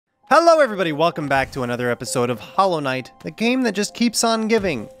Hello everybody, welcome back to another episode of Hollow Knight, the game that just keeps on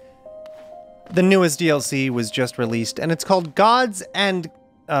giving. The newest DLC was just released, and it's called Gods and...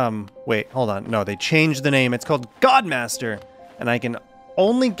 wait, hold on. No, they changed the name. It's called Godmaster, and I can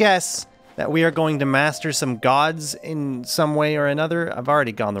only guess that we are going to master some gods in some way or another. I've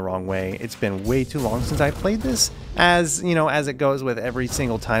already gone the wrong way. It's been way too long since I played this. As, you know, as it goes with every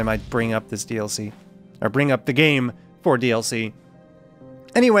single time I bring up this DLC. Or bring up the game for DLC.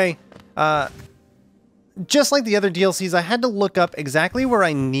 Anyway, just like the other DLCs, I had to look up exactly where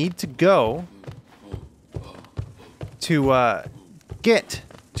I need to go to get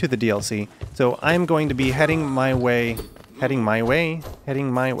to the DLC. So I'm going to be heading my way. Let's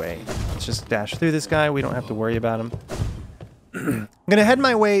just dash through this guy. We don't have to worry about him. I'm going to head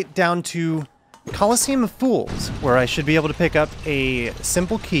my way down to Coliseum of Fools, where I should be able to pick up a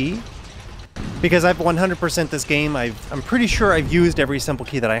simple key. Because I've 100% this game, I'm pretty sure I've used every simple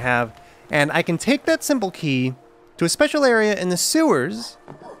key that I have. And I can take that simple key to a special area in the sewers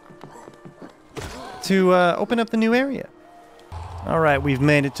to open up the new area. Alright, we've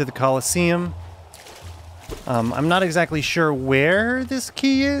made it to the Coliseum. I'm not exactly sure where this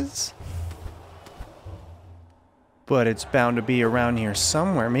key is. But it's bound to be around here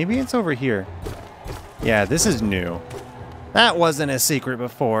somewhere. Maybe it's over here. Yeah, this is new. That wasn't a secret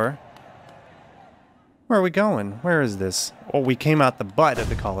before. Where are we going? Where is this? Oh, we came out the butt of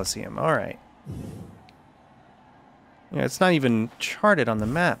the Coliseum. Alright. Yeah, it's not even charted on the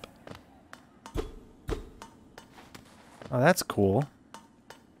map. Oh, that's cool.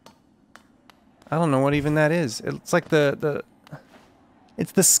 I don't know what even that is. It's like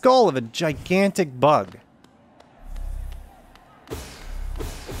it's the skull of a gigantic bug.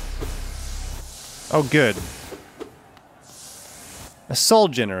 Oh, good. A soul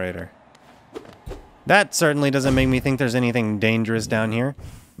generator. That certainly doesn't make me think there's anything dangerous down here.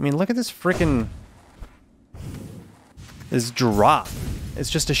 I mean, look at this frickin'... this drop. It's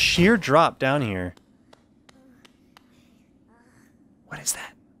just a sheer drop down here. What is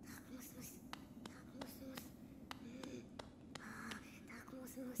that?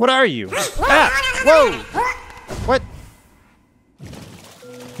 What are you? Ah! Whoa! What?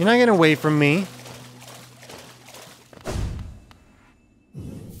 You're not getting away from me.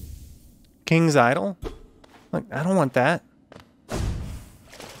 King's Idol? Look, I don't want that.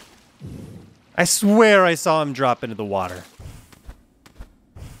 I swear I saw him drop into the water.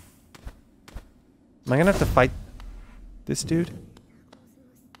 Am I gonna have to fight this dude?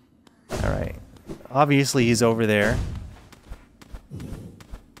 Alright. Obviously he's over there.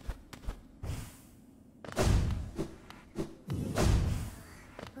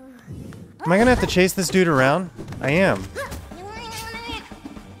 Am I gonna have to chase this dude around? I am.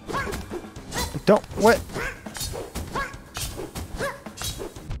 Don't, what?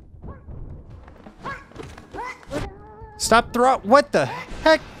 Stop what the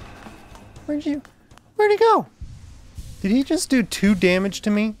heck? Where'd he go? Did he just do 2 damage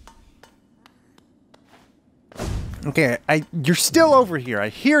to me? Okay, you're still over here, I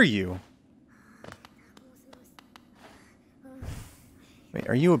hear you. Wait,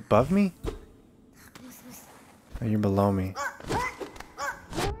 are you above me? Or you're below me?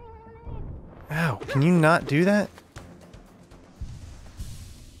 Ow, can you not do that?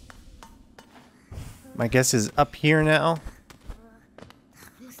 My guess is up here now.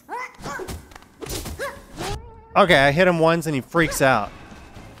 Okay, I hit him once and he freaks out.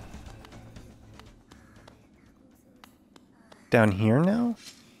 Down here now?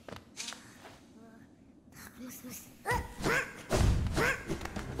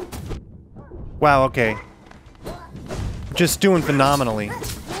 Wow, okay. Just doing phenomenally.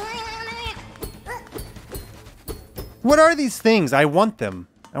 What are these things? I want them.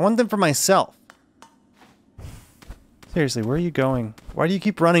 I want them for myself. Seriously, where are you going? Why do you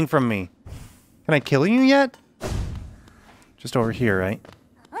keep running from me? Can I kill you yet? Just over here, right?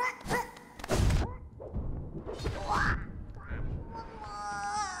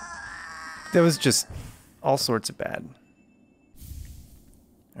 That was just all sorts of bad.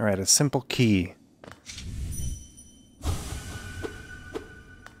 Alright, a simple key.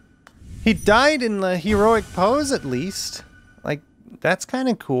 He died in the heroic pose, at least. Like, that's kind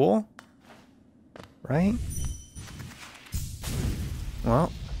of cool. Right?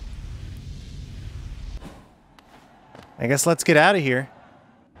 Well. I guess let's get out of here.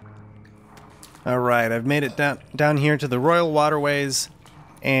 Alright, I've made it down here to the Royal Waterways.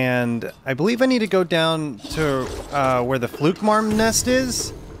 And I believe I need to go down to where the Flukemarm nest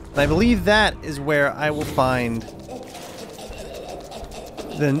is. And I believe that is where I will find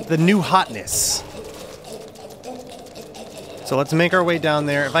the new hotness. So let's make our way down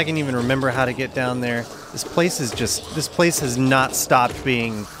there. If I can even remember how to get down there. This place has not stopped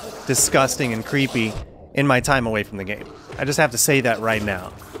being disgusting and creepy in my time away from the game. I just have to say that right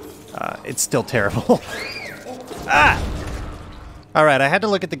now. It's still terrible. Ah! Alright, I had to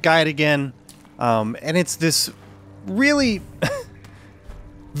look at the guide again. And it's this really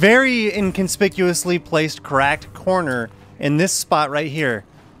very inconspicuously placed cracked corner in this spot right here.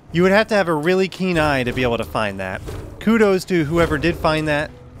 You would have to have a really keen eye to be able to find that. Kudos to whoever did find that,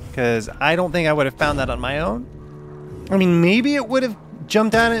 because I don't think I would have found that on my own. I mean, maybe it would have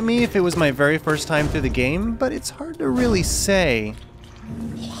jumped out at me if it was my very first time through the game, but it's hard to really say.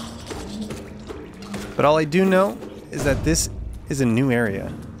 But all I do know is that this is a new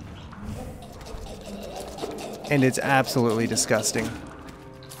area. And it's absolutely disgusting.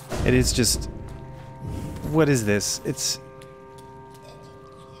 It is just... What is this? It's...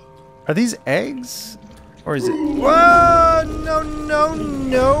 Are these eggs? Or is it... Whoa! No, no,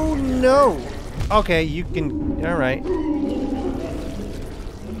 no, no! Okay, you can... Alright.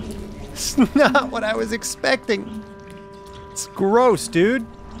 It's not what I was expecting. It's gross, dude.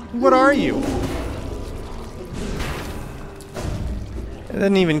 What are you? It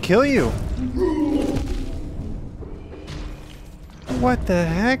didn't even kill you. What the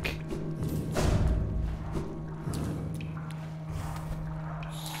heck?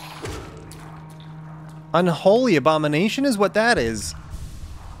 Unholy abomination is what that is.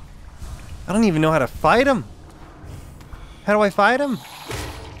 I don't even know how to fight him. How do I fight him?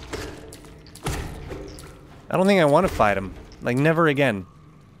 I don't think I want to fight him. Like, never again.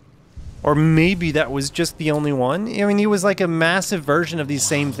 Or maybe that was just the only one. I mean, he was like a massive version of these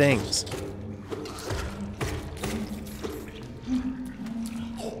same things.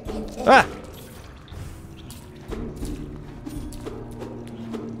 Ah!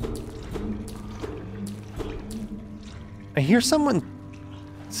 I hear someone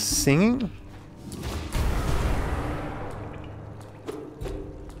singing?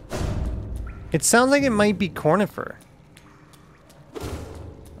 It sounds like it might be Cornifer.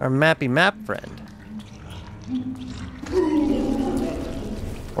 Our Mappy Map friend.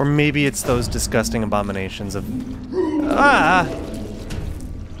 Or maybe it's those disgusting abominations of... Ah!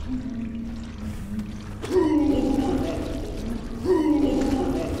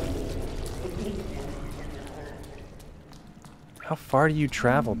 How far do you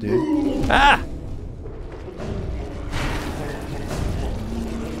travel, dude? Ah!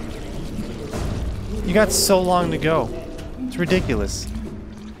 You got so long to go. It's ridiculous.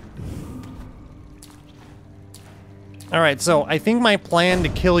 Alright, so I think my plan to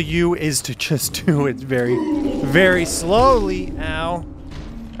kill you is to just do it very, very slowly. Ow.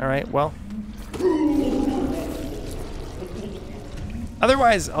 Alright, well.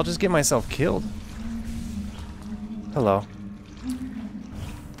 Otherwise, I'll just get myself killed. Hello.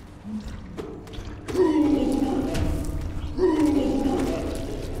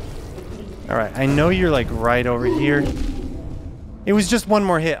 Alright, I know you're like right over here. It was just one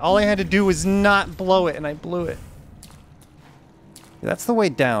more hit. All I had to do was not blow it, and I blew it. That's the way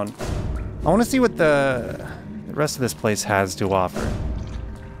down. I want to see what the rest of this place has to offer.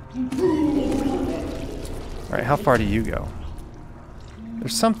 Alright, how far do you go?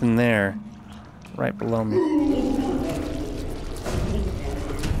 There's something there, right below me.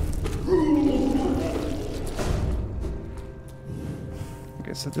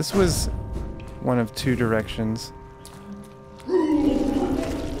 Okay, so this was one of two directions.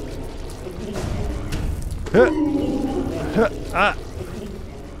 Ah!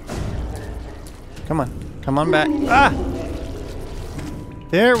 Come on back. Ah!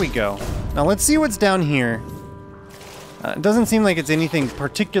 There we go. Now let's see what's down here. It doesn't seem like it's anything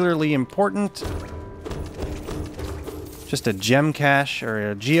particularly important. Just a gem cache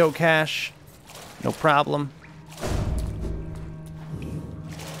or a geocache. No problem.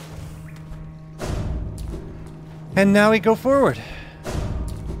 And now we go forward.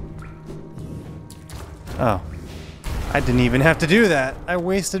 Oh. I didn't even have to do that. I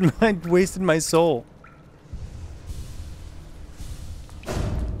wasted my soul.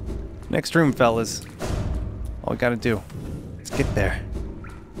 Next room, fellas. All we gotta do. Let's get there.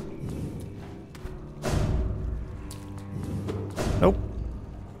 Nope.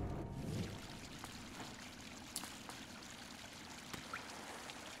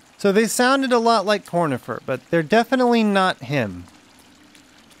 So they sounded a lot like Cornifer, but they're definitely not him.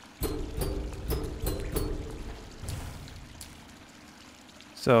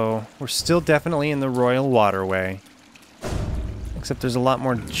 So we're still definitely in the Royal Waterway. Except there's a lot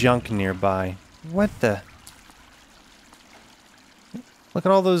more junk nearby. What the? Look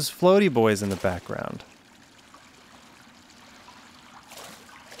at all those floaty boys in the background.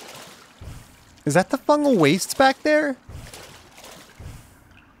 Is that the fungal wastes back there?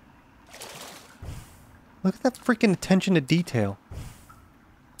 Look at that freaking attention to detail.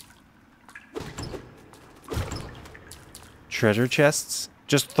 Treasure chests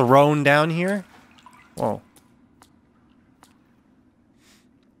just thrown down here? Whoa.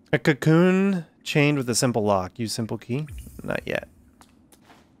 A cocoon chained with a simple lock. Use simple key? Not yet.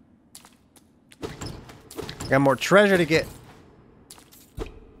 Got more treasure to get.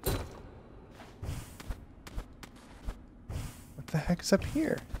 What the heck is up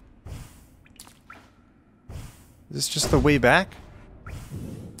here? Is this just the way back?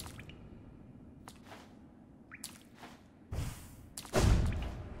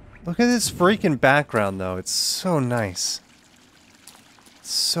 Look at this freaking background, though. It's so nice.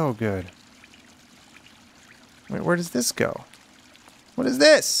 It's so good. Wait, where does this go? What is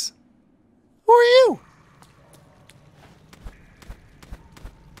this? Who are you?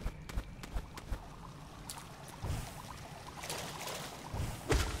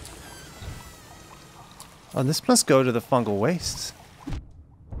 Oh, this must go to the fungal wastes.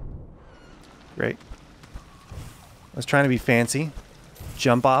 Great. I was trying to be fancy.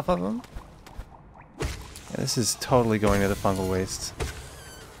 Jump off of them. Yeah, this is totally going to the fungal wastes.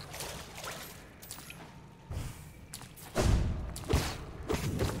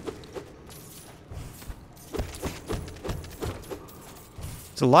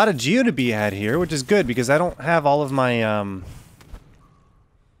 There's a lot of geo to be had here, which is good because I don't have all of my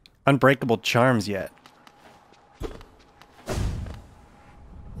unbreakable charms yet.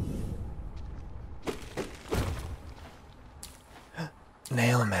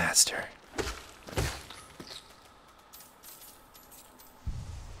 Nail Master.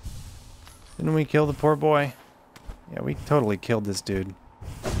 Didn't we kill the poor boy? Yeah, we totally killed this dude.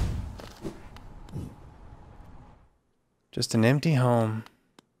 Just an empty home.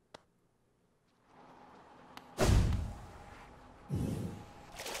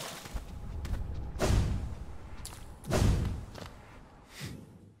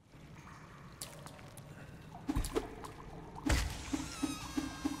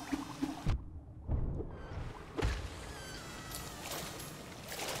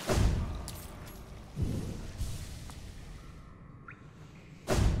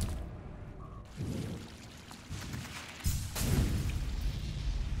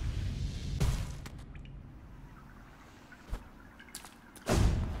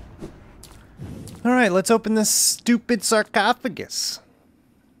 Alright, let's open this stupid sarcophagus.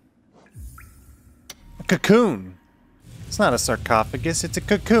 A cocoon. It's not a sarcophagus, it's a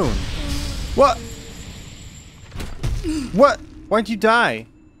cocoon. What? What? Why'd you die?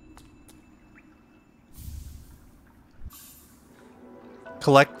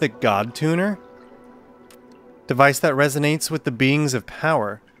 Collect the God Tuner? Device that resonates with the beings of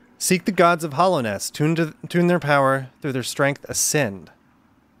power. Seek the gods of Hallownest. Tune their power through their strength ascend.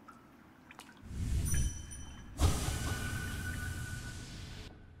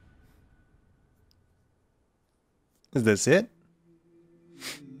 Is this it?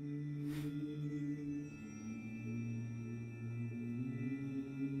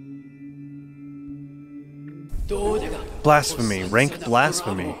 Blasphemy, rank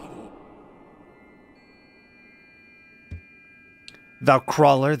blasphemy. Thou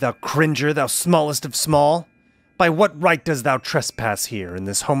crawler, thou cringer, thou smallest of small, by what right does thou trespass here in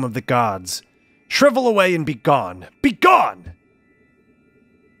this home of the gods? Shrivel away and be gone! Be gone!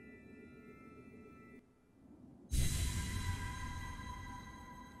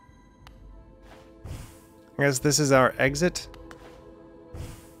 I guess this is our exit.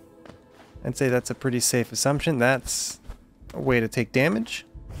 I'd say that's a pretty safe assumption. That's a way to take damage.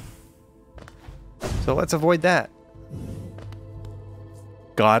 So let's avoid that.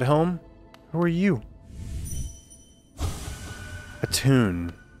 God home? Who are you?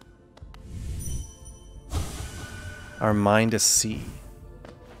 Attune. Our mind to see.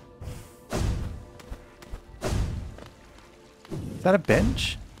 Is that a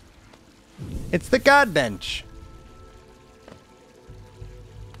bench? It's the God bench.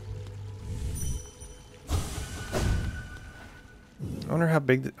 I wonder how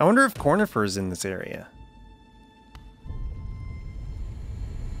big. I wonder if Cornifer is in this area.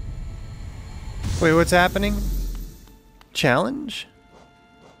 Wait, what's happening? Challenge?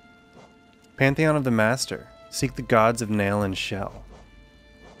 Pantheon of the Master. Seek the gods of nail and shell.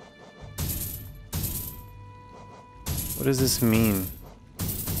 What does this mean?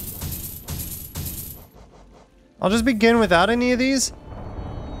 I'll just begin without any of these?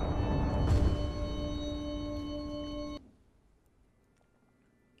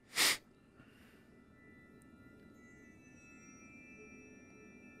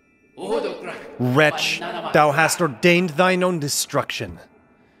 Wretch, thou hast ordained thine own destruction.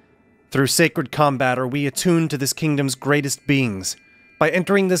 Through sacred combat are we attuned to this kingdom's greatest beings. By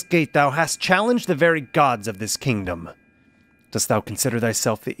entering this gate thou hast challenged the very gods of this kingdom. Dost thou consider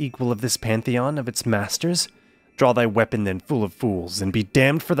thyself the equal of this pantheon, of its masters? Draw thy weapon then, fool of fools, and be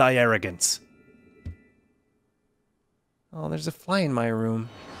damned for thy arrogance. Oh, there's a fly in my room.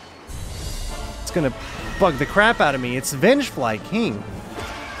 It's gonna bug the crap out of me. It's Vengefly King.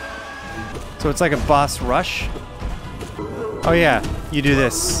 So it's like a boss rush. Oh yeah, you do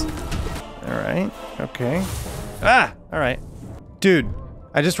this. Alright, okay. Ah! Alright. Dude,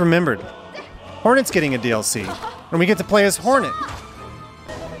 I just remembered. Hornet's getting a DLC. And we get to play as Hornet.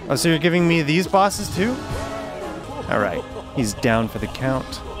 Oh, so you're giving me these bosses too? Alright, he's down for the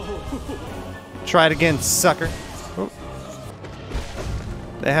count. Try it again, sucker. Oh.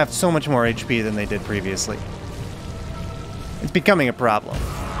 They have so much more HP than they did previously. It's becoming a problem.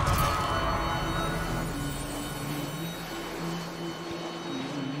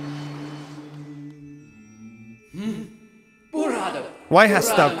 Why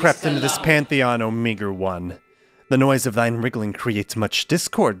hast thou crept into this pantheon, O meager one? The noise of thine wriggling creates much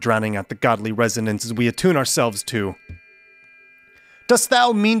discord, drowning out the godly resonances we attune ourselves to. Dost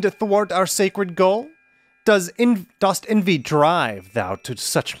thou mean to thwart our sacred goal? Dost envy drive thou to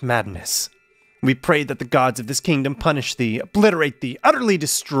such madness? We pray that the gods of this kingdom punish thee, obliterate thee, utterly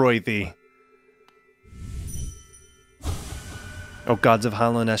destroy thee. O gods of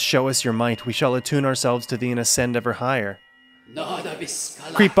Hallownest, show us your might. We shall attune ourselves to thee and ascend ever higher.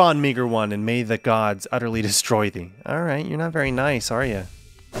 Creep on, meager one, and may the gods utterly destroy thee. Alright, you're not very nice, are you?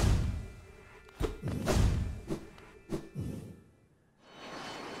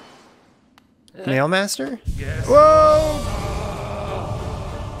 Nailmaster? Yes. Whoa!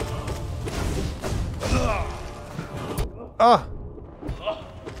 Oh!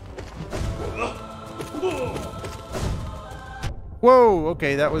 Whoa,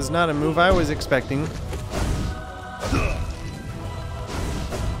 okay, that was not a move I was expecting.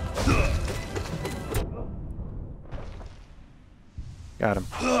 Got him.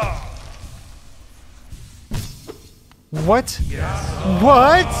 What? Yes.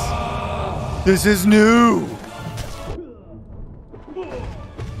 What? This is new.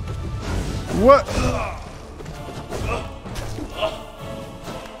 What?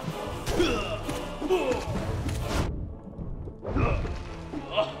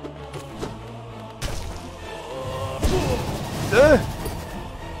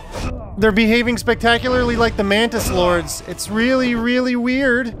 They're behaving spectacularly like the Mantis Lords. It's really, really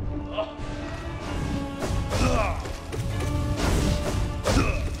weird.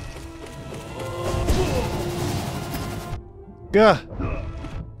 Gah.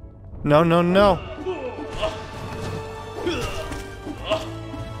 No, no, no.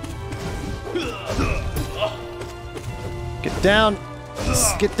 Get down.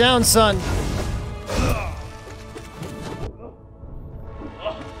 Get down, son.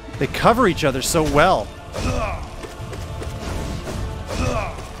 They cover each other so well.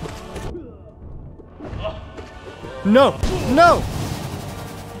 No! No!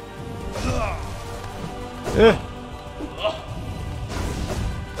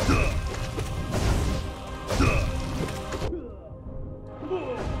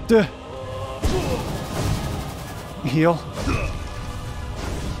 Duh. Heal.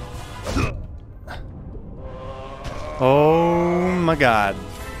 Oh my god.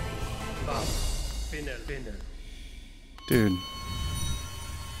 Dude.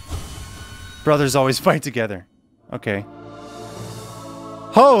 Brothers always fight together. Okay.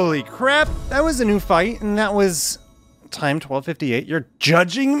 Holy crap! That was a new fight, and that was time 12:58. You're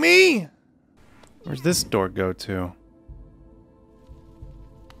judging me? Where's this door go to?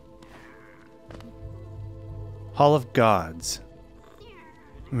 Hall of Gods.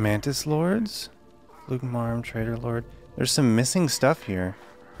 Mantis Lords? Flugmarm, Trader Lord. There's some missing stuff here.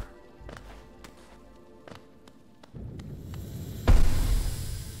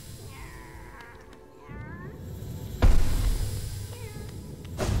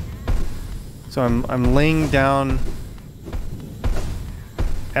 So I'm laying down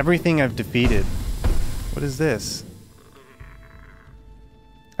everything I've defeated. What is this?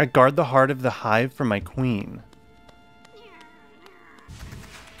 I guard the heart of the hive for my queen.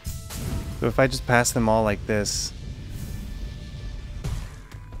 So if I just pass them all like this,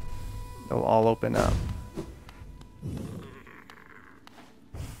 they'll all open up.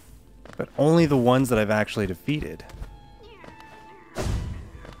 But only the ones that I've actually defeated.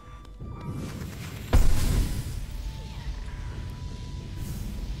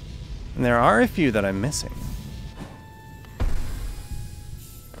 And there are a few that I'm missing.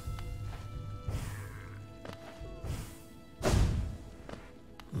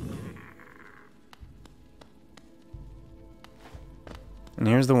 And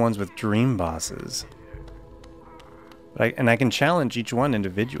here's the ones with dream bosses. And I can challenge each one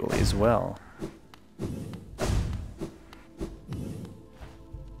individually as well.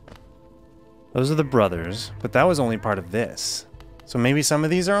 Those are the brothers, but that was only part of this. So maybe some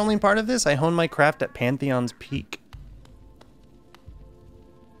of these are only part of this? I hone my craft at Pantheon's Peak.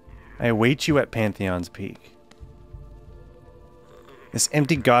 I await you at Pantheon's Peak. This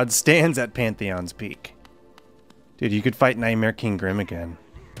empty god stands at Pantheon's Peak. Dude, you could fight Nightmare King Grimm again.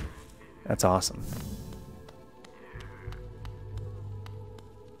 That's awesome.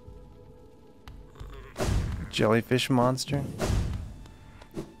 Jellyfish monster.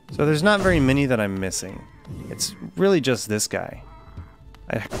 So there's not very many that I'm missing. It's really just this guy.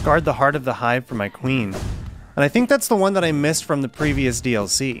 I guard the heart of the hive for my queen. And I think that's the one that I missed from the previous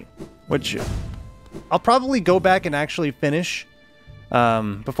DLC. Which I'll probably go back and actually finish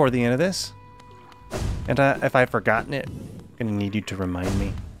before the end of this. And if I've forgotten it, I'm gonna need you to remind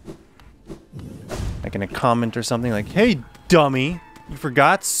me. Like in a comment or something like, "Hey, dummy! You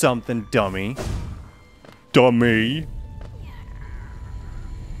forgot something, dummy." Dummy!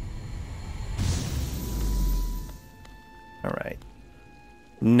 Alright.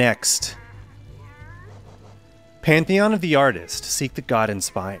 Next. Pantheon of the Artist. Seek the god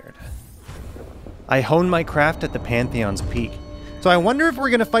inspired. I hone my craft at the Pantheon's Peak. So I wonder if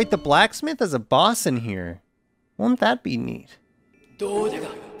we're gonna fight the blacksmith as a boss in here. Won't that be neat?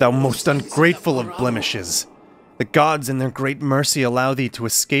 Thou most ungrateful of blemishes. The gods in their great mercy allow thee to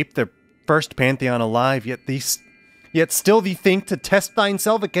escape their first pantheon alive, yet still thee think to test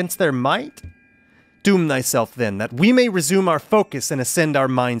thyself against their might? Doom thyself then, that we may resume our focus and ascend our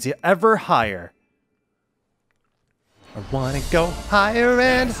minds yet ever higher. I wanna go higher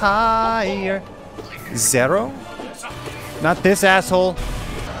and higher. Zero? Not this asshole.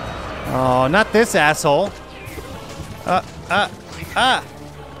 Oh, not this asshole.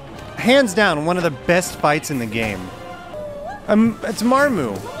 Hands down, one of the best fights in the game. It's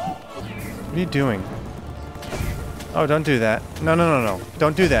Marmu. What are you doing? Oh, don't do that. No, no, no, no.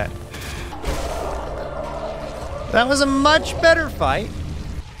 Don't do that. That was a much better fight.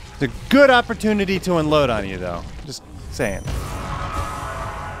 It's a good opportunity to unload on you, though. Just saying.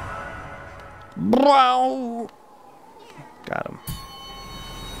 Wow. Got him.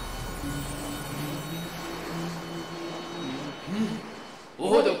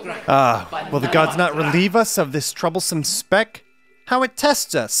 Will the gods not relieve us of this troublesome speck? How it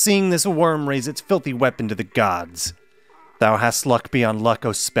tests us, seeing this worm raise its filthy weapon to the gods. Thou hast luck beyond luck,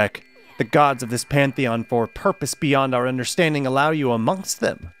 O speck. The gods of this pantheon, for a purpose beyond our understanding, allow you amongst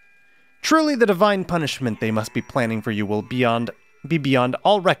them. Truly the divine punishment they must be planning for you will be beyond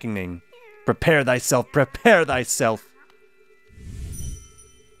all reckoning. Prepare thyself, prepare thyself.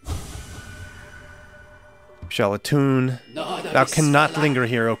 Shalatoon, thou cannot linger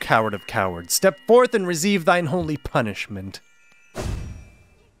here, O coward of cowards. Step forth and receive thine holy punishment.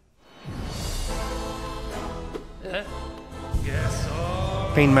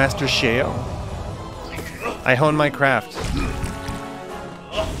 Painmaster Sheo. I hone my craft.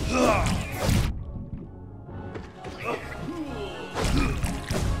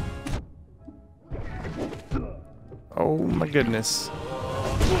 Oh my goodness.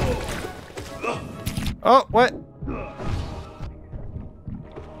 Oh, what?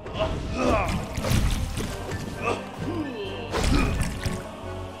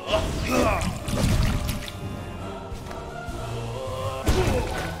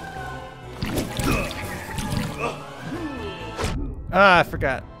 Ah, I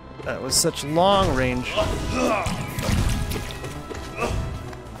forgot. That was such long range.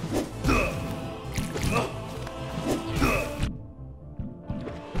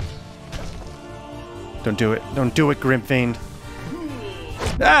 Don't do it. Don't do it, Grimm Fiend.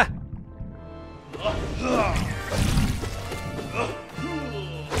 Ah!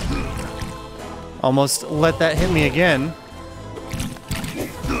 Almost let that hit me again.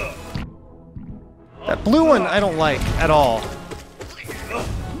 That blue one I don't like at all.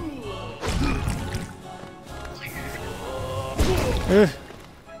 Ugh.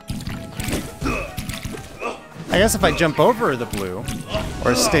 I guess if I jump over the blue,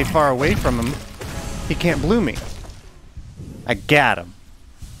 or stay far away from him, he can't blue me. I got him.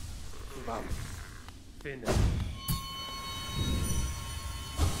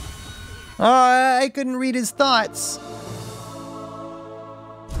 Oh, I couldn't read his thoughts.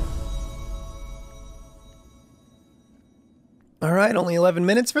 All right, only 11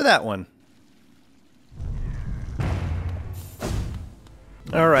 minutes for that one.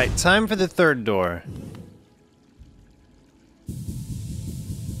 All right, time for the third door.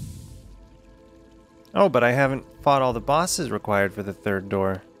 Oh, but I haven't fought all the bosses required for the third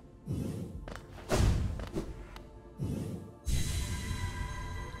door.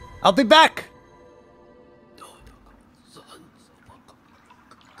 I'll be back!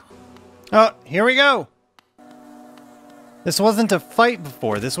 Oh, here we go! This wasn't a fight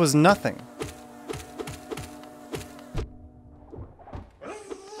before, this was nothing.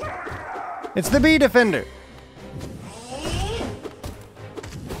 It's the bee defender!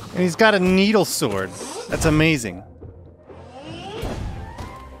 And he's got a needle sword. That's amazing.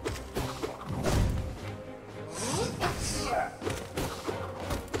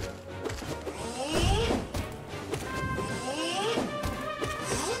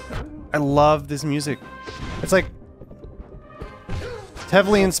 I love this music. It's like... it's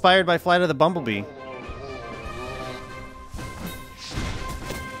heavily inspired by Flight of the Bumblebee.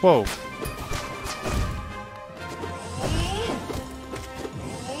 Whoa.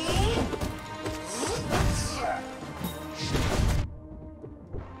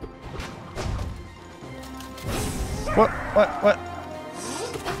 What?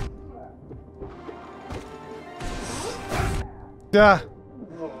 Ah.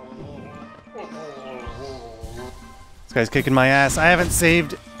 This guy's kicking my ass. I haven't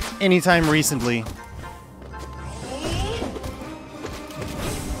saved anytime recently.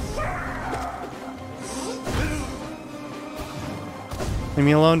 Leave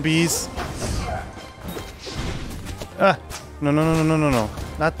me alone, bees. Ah. No.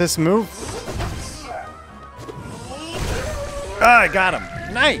 Not this move. Ah, I got him.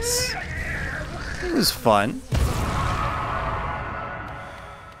 Nice. It was fun.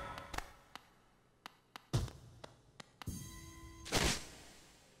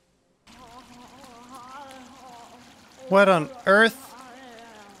 What on earth?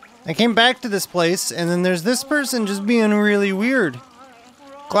 I came back to this place, and then there's this person just being really weird.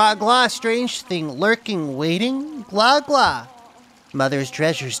 Glah glah, strange thing lurking, waiting. Glah glah. Mother's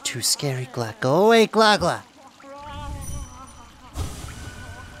treasure's too scary, glah. Go away, glah glah.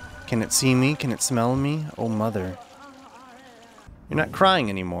 Can it see me? Can it smell me? Oh, mother. You're not crying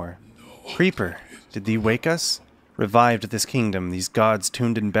anymore. Creeper, did thee wake us? Revived this kingdom, these gods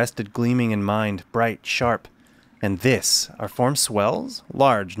tuned and bested, gleaming in mind, bright, sharp. And this, our form swells?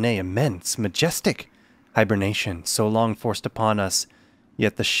 Large, nay, immense, majestic. Hibernation, so long forced upon us,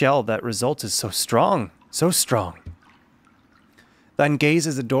 yet the shell that results is so strong, so strong. Thine gaze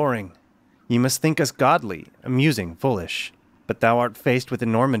is adoring. Ye must think us godly, amusing, foolish. But thou art faced with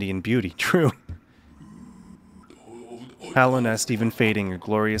enormity and beauty, true. Hallownest even fading, a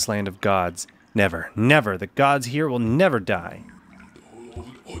glorious land of gods. Never, never, the gods here will never die.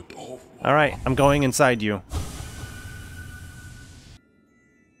 Alright, I'm going inside you.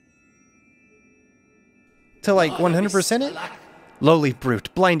 To like 100% it? Lowly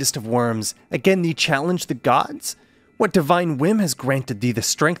brute, blindest of worms, again thee challenge the gods? What divine whim has granted thee the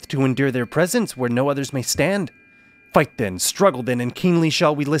strength to endure their presence where no others may stand? Fight then, struggle then, and keenly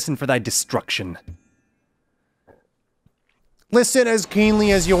shall we listen for thy destruction. Listen as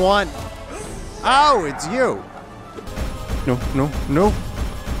keenly as you want. Oh, it's you. No.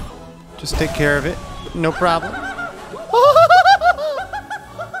 Just take care of it. No problem.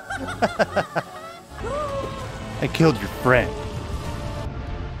 I killed your friend.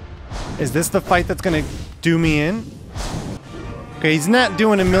 Is this the fight that's gonna do me in? Okay, he's not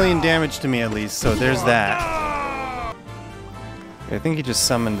doing a million damage to me at least, so there's that. I think he just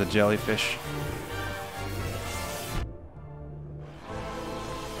summoned the jellyfish.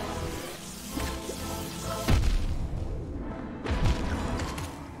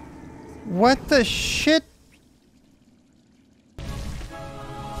 What the shit?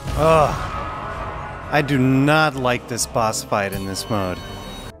 Ugh. I do not like this boss fight in this mode.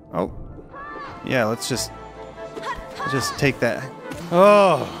 Oh. Yeah, let's just take that.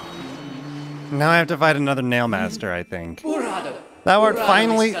 Oh. Now I have to fight another nail master, I think. Thou art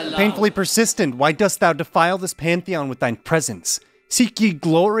finally painfully persistent. Why dost thou defile this pantheon with thine presence? Seek ye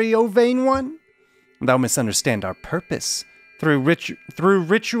glory, O vain one? Thou misunderstand our purpose. Through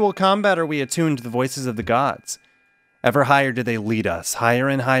ritual combat are we attuned to the voices of the gods. Ever higher do they lead us, higher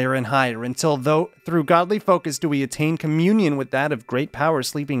and higher and higher, until through godly focus do we attain communion with that of great power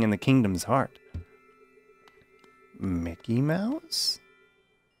sleeping in the kingdom's heart. Mickey Mouse?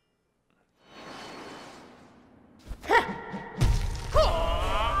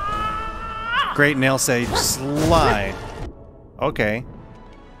 Great nail sage slide. Okay.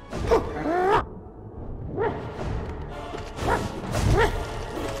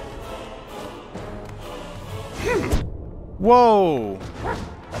 Whoa!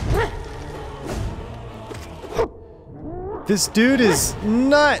 This dude is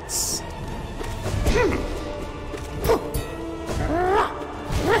nuts!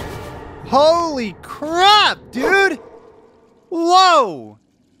 Holy crap, dude! Whoa!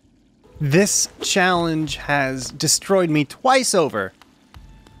 This challenge has destroyed me twice over.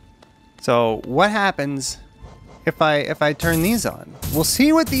 So what happens if I turn these on? We'll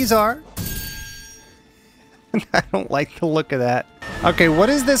see what these are. I don't like the look of that. Okay, what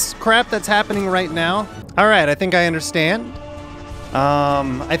is this crap that's happening right now? All right, I think I understand.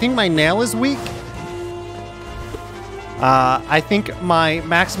 I think my nail is weak. I think my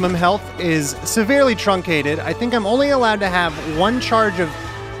maximum health is severely truncated. I think I'm only allowed to have one charge of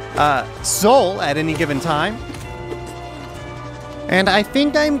soul at any given time. And I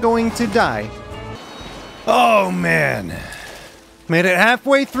think I'm going to die. Oh man. Made it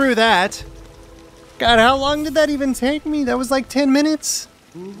halfway through that. God, how long did that even take me? That was like 10 minutes.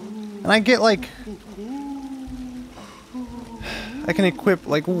 And I get like... I can equip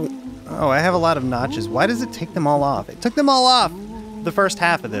like... Oh, I have a lot of notches. Why does it take them all off? It took them all off the first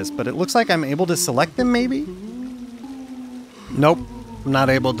half of this, but it looks like I'm able to select them maybe? Nope. I'm not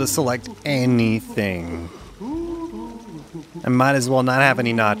able to select anything. I might as well not have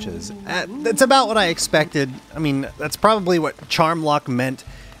any notches. That's about what I expected. I mean, that's probably what charm lock meant.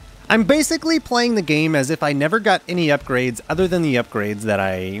 I'm basically playing the game as if I never got any upgrades other than the upgrades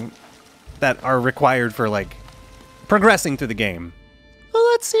that are required for like progressing through the game. Well,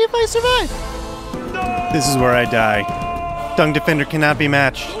 let's see if I survive. No! This is where I die. Dung Defender cannot be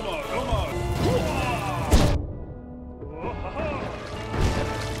matched.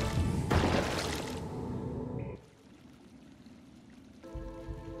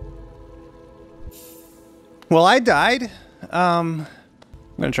 Well, I died. I'm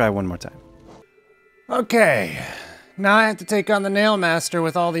gonna try one more time. Okay, now I have to take on the Nail Master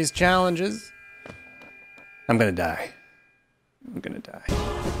with all these challenges. I'm gonna die. I'm gonna die.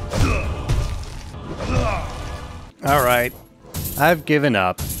 Alright, I've given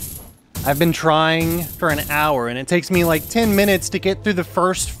up. I've been trying for an hour and it takes me like 10 minutes to get through the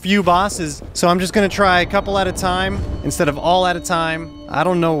first few bosses. So I'm just gonna try a couple at a time instead of all at a time. I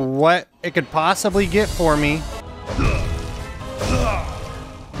don't know what it could possibly get for me.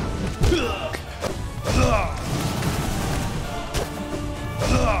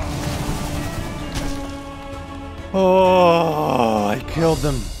 Oh, I killed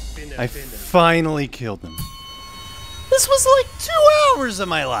them. I finally killed them. This was like 2 hours of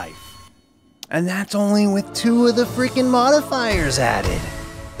my life. And that's only with 2 of the freaking modifiers added.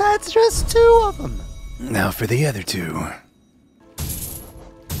 That's just 2 of them. Now for the other 2.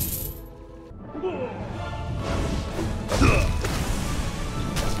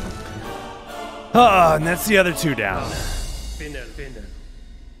 Oh, and that's the other 2 down.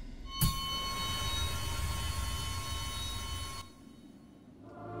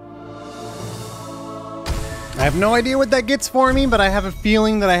 I have no idea what that gets for me, but I have a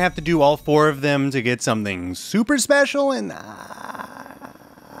feeling that I have to do all 4 of them to get something super special, and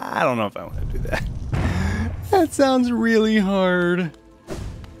I don't know if I want to do that. That sounds really hard.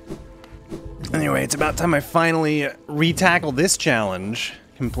 Anyway, it's about time I finally re-tackle this challenge.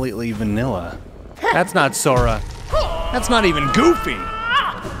 Completely vanilla. That's not Sora. That's not even Goofy.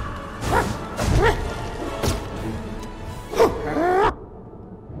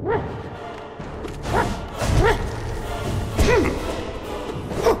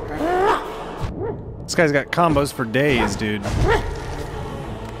 This guy's got combos for days, dude.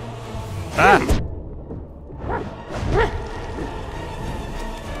 Ah!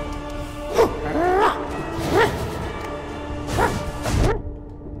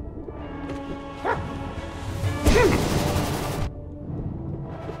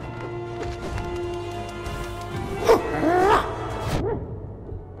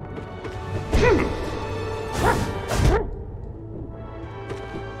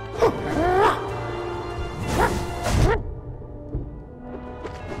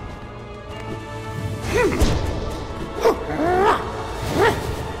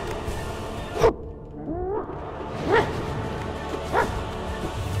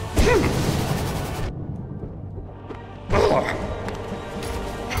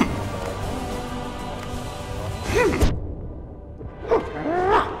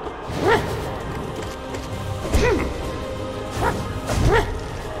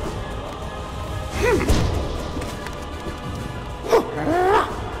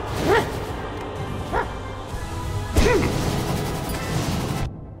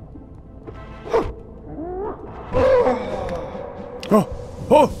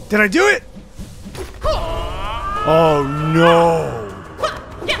 Oh, did I do it? Oh no.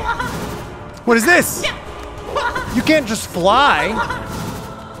 What is this? You can't just fly.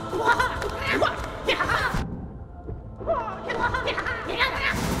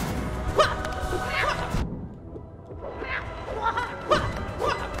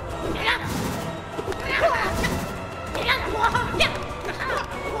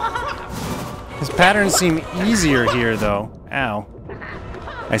 patterns seem easier here, though. Ow.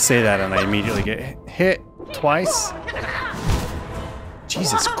 I say that and I immediately get hit twice.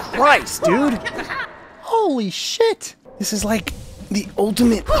 Jesus Christ, dude! Holy shit! This is like the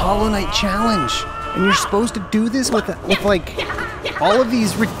ultimate Hollow Knight challenge. And you're supposed to do this with like, all of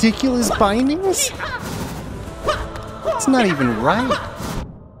these ridiculous bindings? It's not even right.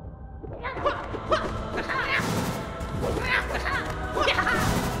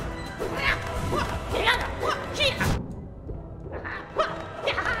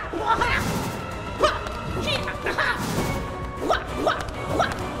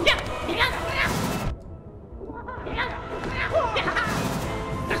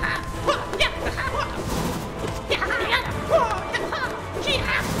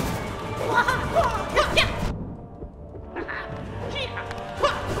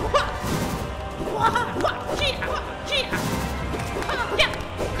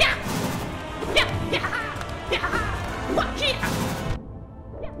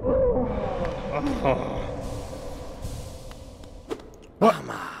 What?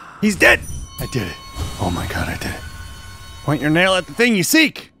 He's dead! I did it. Oh my god, I did it. Point your nail at the thing you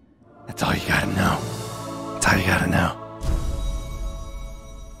seek! That's all you gotta know. That's all you gotta know.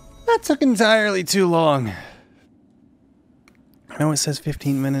 That took entirely too long. I know it says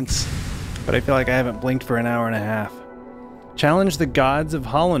 15 minutes, but I feel like I haven't blinked for an hour and a half. Challenge the gods of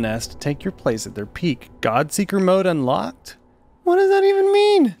Hallownest to take your place at their peak. Godseeker mode unlocked? What does that even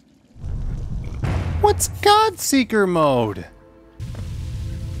mean? What's Godseeker mode?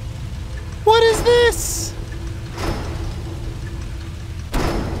 What is this?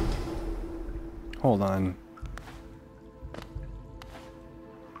 Hold on.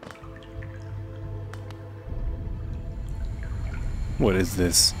 What is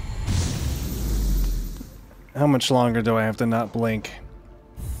this? How much longer do I have to not blink?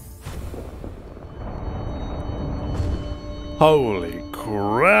 Holy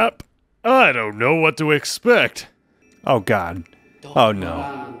crap! I don't know what to expect. Oh god. Oh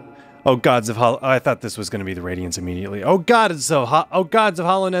no. Oh gods of I thought this was going to be the Radiance immediately. Oh gods of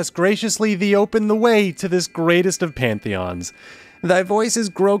Hallownest, graciously thee open the way to this greatest of pantheons. Thy voices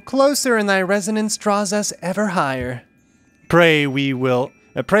grow closer and thy resonance draws us ever higher. Pray will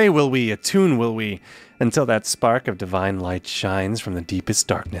we, attune will we, until that spark of divine light shines from the deepest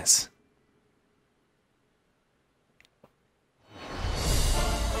darkness.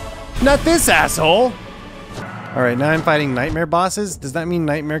 Not this asshole! Alright, now I'm fighting nightmare bosses. Does that mean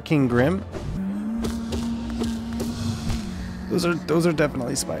Nightmare King Grimm? Those are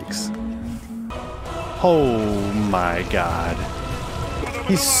definitely spikes. Oh my god.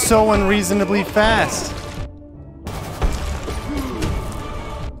 He's so unreasonably fast.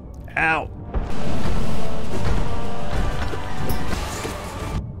 Ow.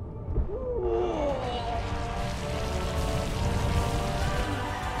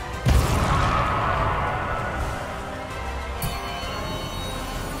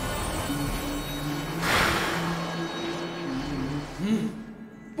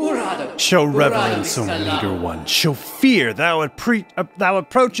 Show reverence, O meager one. Show fear, thou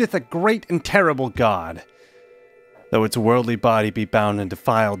approacheth a great and terrible god. Though its worldly body be bound and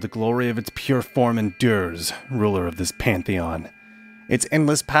defiled, the glory of its pure form endures, ruler of this pantheon. Its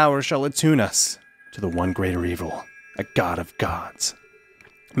endless power shall attune us to the one greater evil, a god of gods.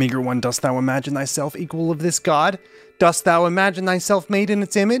 Meager one, dost thou imagine thyself equal of this god? Dost thou imagine thyself made in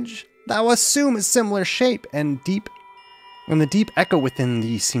its image? Thou assume a similar shape, and the deep echo within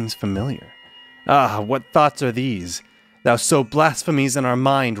thee seems familiar. Ah, what thoughts are these? Thou sow blasphemies in our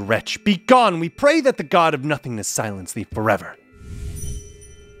mind, wretch. Begone! We pray that the god of nothingness silence thee forever.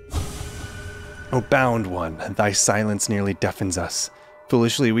 O bound one, thy silence nearly deafens us.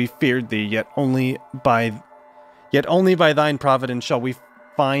 Foolishly we feared thee, yet only by thine providence shall we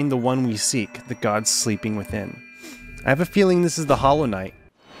find the one we seek, the god sleeping within. I have a feeling this is the Hollow Knight.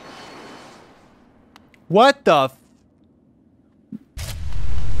 What the f-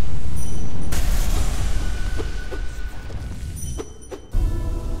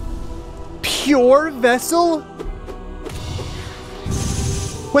 Pure vessel?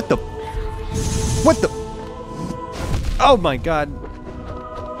 What the? Oh my god.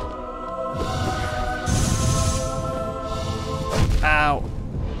 Ow.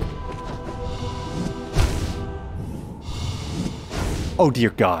 Oh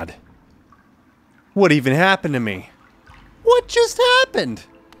dear god. What even happened to me? What just happened?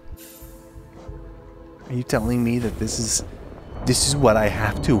 Are you telling me that this is what I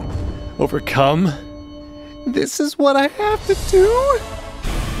have to overcome? This is what I have to do?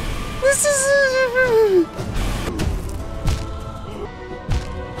 This is...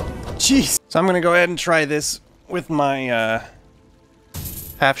 Jeez. So I'm gonna go ahead and try this with my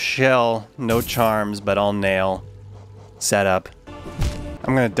half shell, no charms, but all nail setup.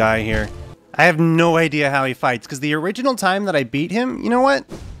 I'm gonna die here. I have no idea how he fights, because the original time that I beat him, you know what?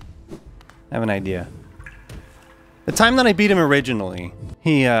 I have an idea. The time that I beat him originally,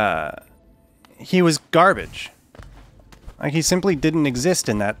 he was garbage. Like, he simply didn't exist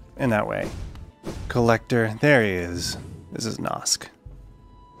in that way. Collector, there he is. This is Nosk.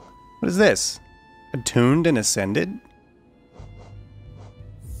 What is this? Attuned and ascended?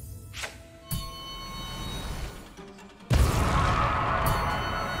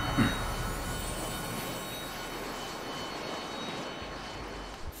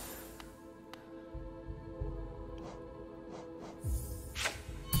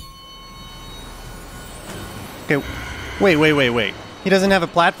 Okay, wait. He doesn't have a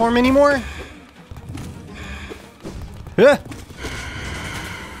platform anymore? Ah!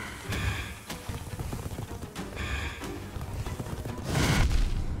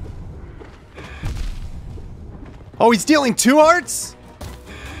 Oh, he's dealing 2 hearts?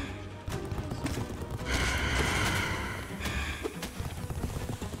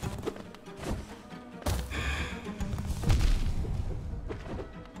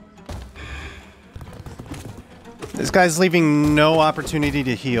 This guy's leaving no opportunity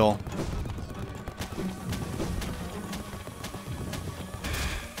to heal.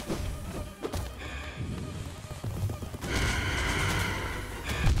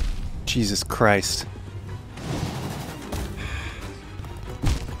 Jesus Christ.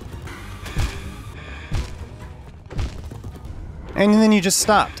 And then you just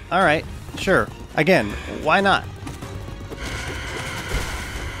stopped. Alright, sure. Again, why not?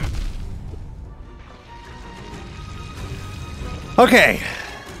 Okay.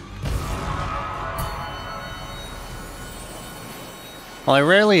 Well, I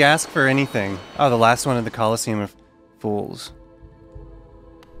rarely ask for anything. Oh, the last one in the Colosseum of Fools.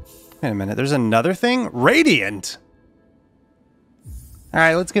 Wait a minute, there's another thing? Radiant!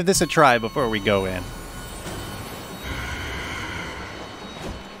 Alright, let's give this a try before we go in.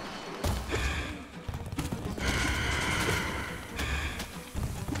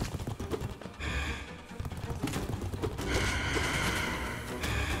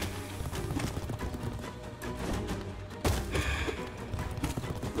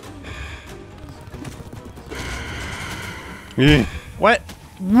 What?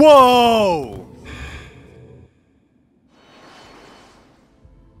 Whoa!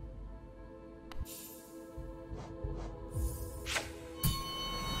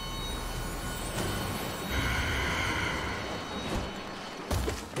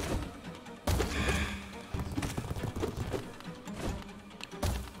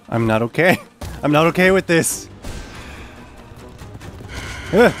 I'm not okay. I'm not okay with this.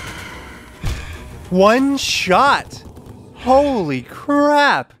 Ugh. One shot! Holy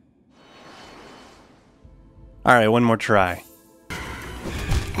crap! Alright, one more try.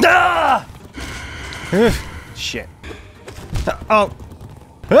 Ah! Ugh, shit. Oh!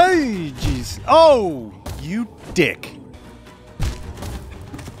 Hey, jeez. Oh! You dick.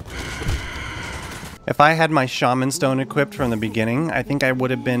 If I had my Shaman Stone equipped from the beginning, I think I would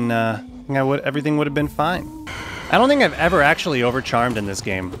have been, everything would have been fine. I don't think I've ever actually overcharmed in this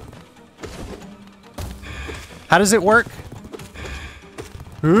game. How does it work?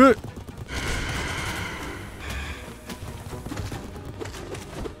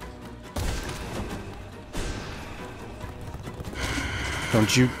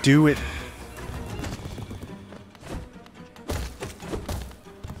 Don't you do it.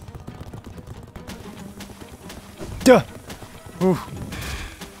 Duh. Ooh.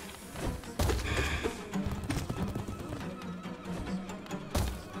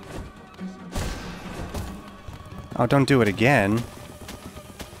 Oh, don't do it again.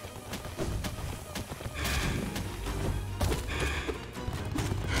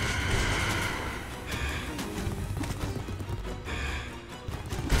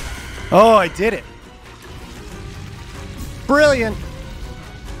 Oh, I did it. Brilliant.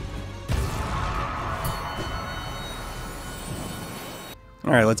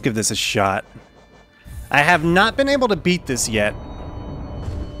 All right, let's give this a shot. I have not been able to beat this yet.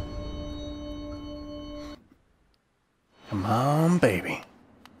 Come on, baby.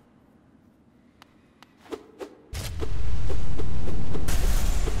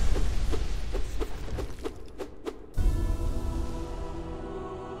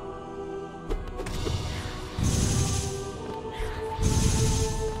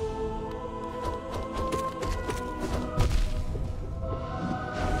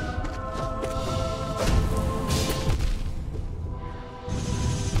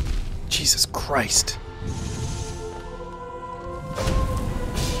 Jesus Christ.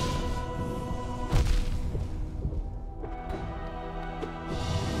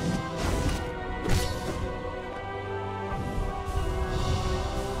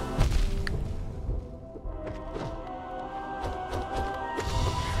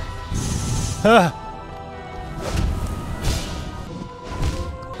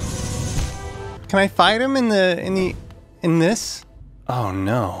 Can I fight him in this? Oh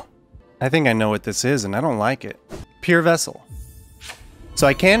no. I think I know what this is and I don't like it. Pure vessel. So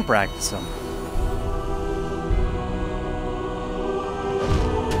I can practice them.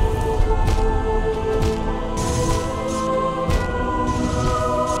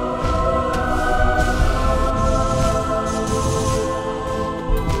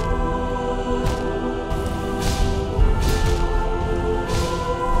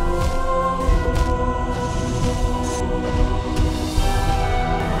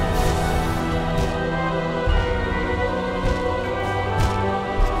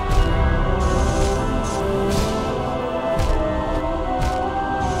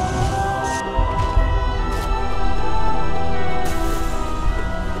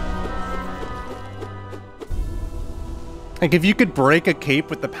 Like, if you could break a cape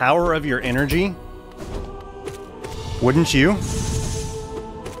with the power of your energy, wouldn't you?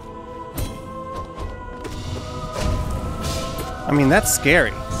 I mean, that's scary.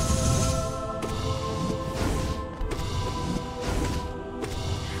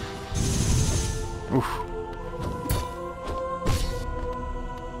 Oof.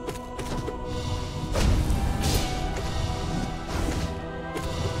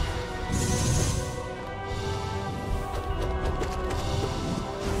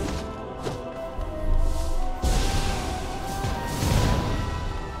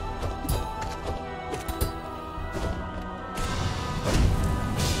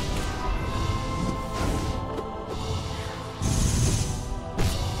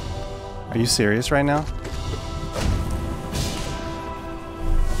 Are you serious right now?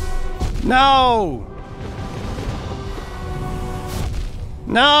 No!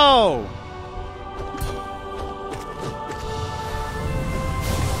 No!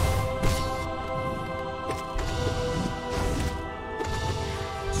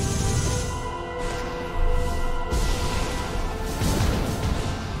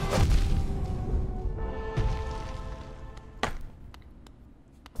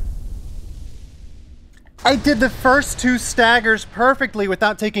 I did the first two staggers perfectly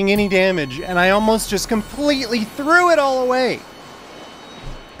without taking any damage, and I almost just completely threw it all away.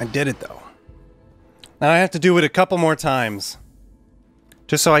 I did it though. Now I have to do it a couple more times,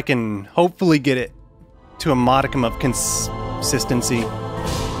 just so I can hopefully get it to a modicum of consistency.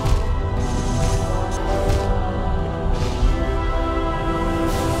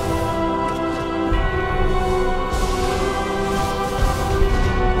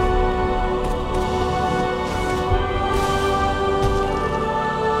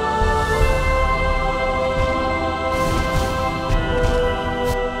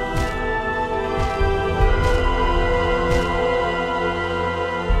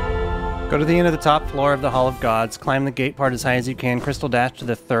 Go to the end of the top floor of the Hall of Gods, climb the gate part as high as you can, crystal dash to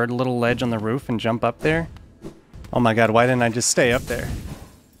the third little ledge on the roof and jump up there. Oh my god, why didn't I just stay up there?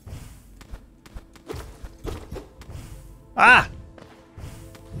 Ah!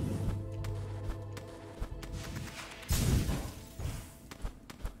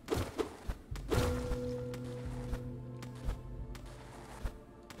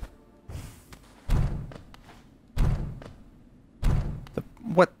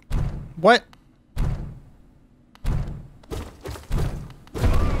 What? What?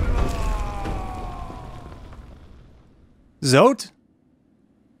 Zote?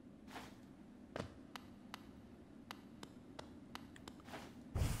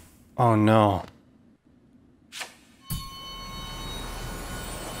 Oh no.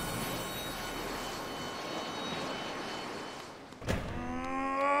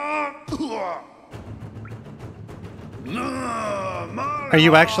 Are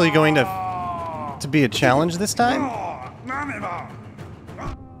you actually going to be a challenge this time?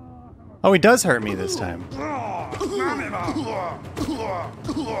 Oh, he does hurt me this time.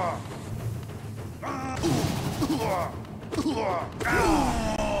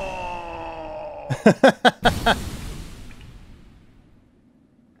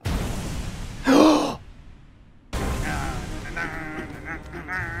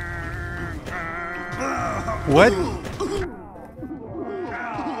 What?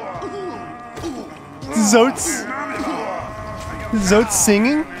 Zote's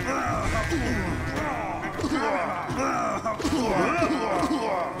singing?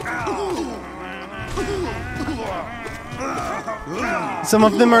 Some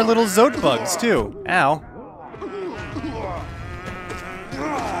of them are little Zote bugs, too. Ow.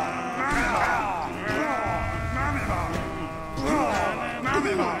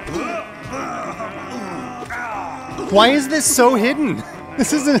 Why is this so hidden?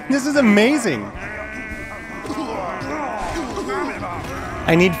 This is amazing.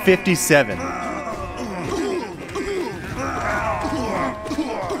 I need 57.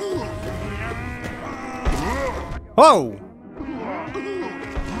 Whoa!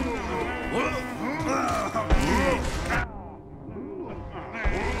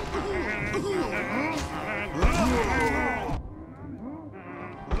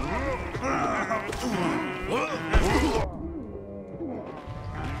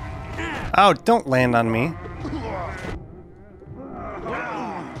 Oh, don't land on me.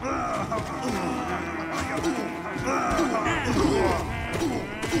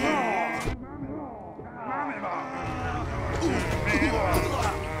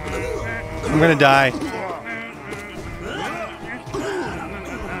 I'm gonna die.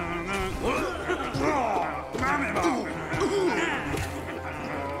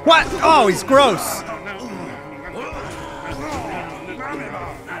 What? Oh, he's gross.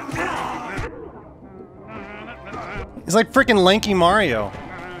 He's like freaking lanky Mario.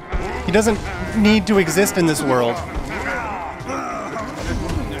 He doesn't need to exist in this world.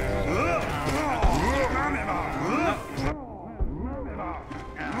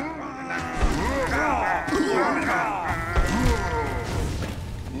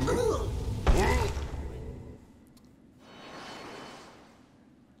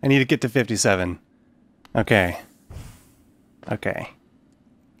 I need to get to 57. Okay. Okay.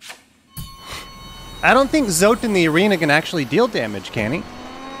 I don't think Zote in the arena can actually deal damage, can he?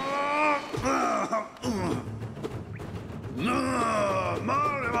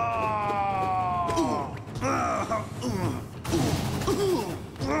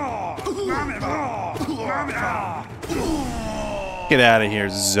 Get out of here,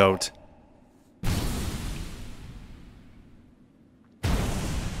 Zote.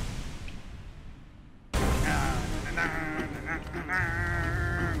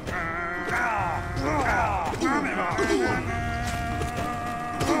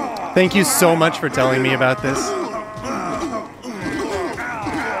 Thank you so much for telling me about this.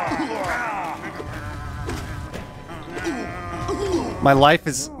 My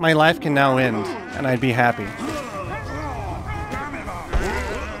life can now end, and I'd be happy.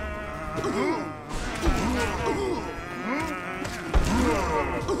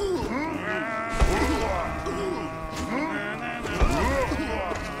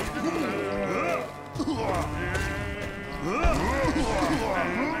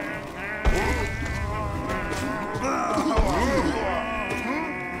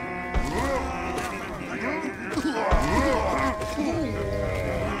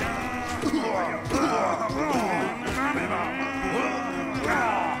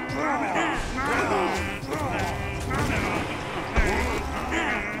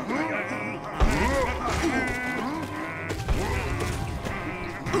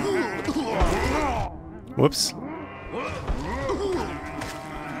 Whoops.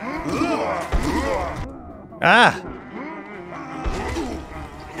 Ah!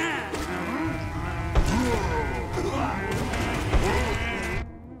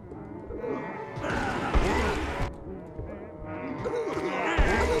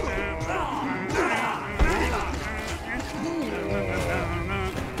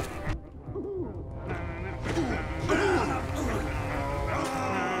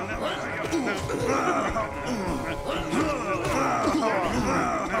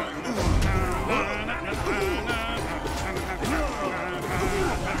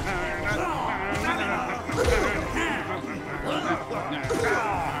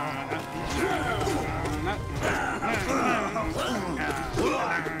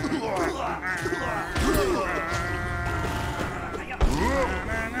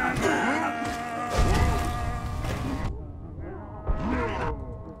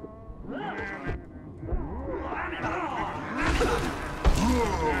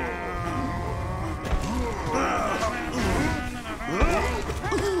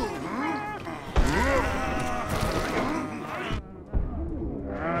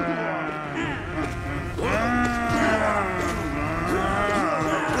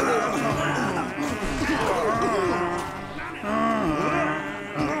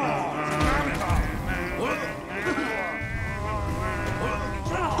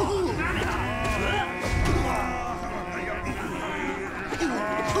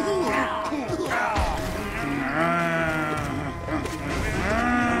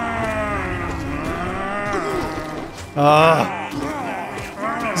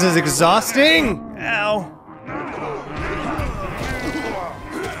 This is exhausting! Ow.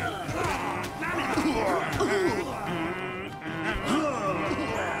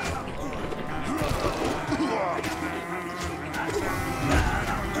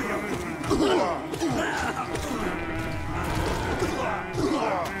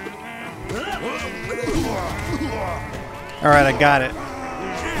 Alright, I got it.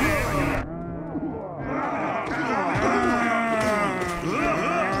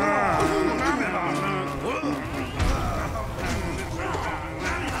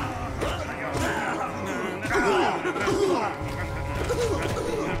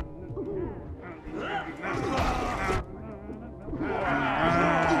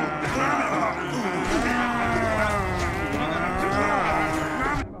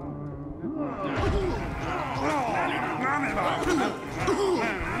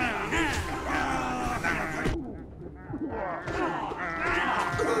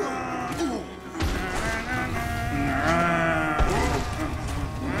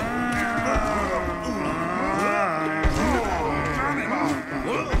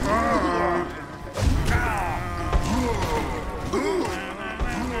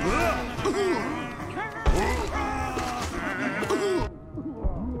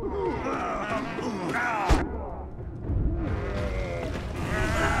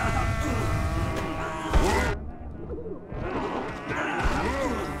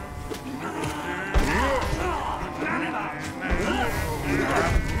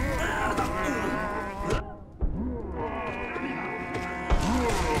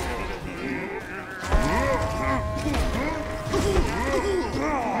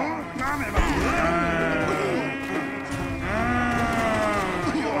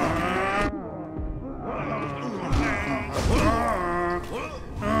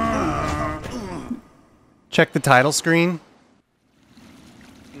 Check the title screen.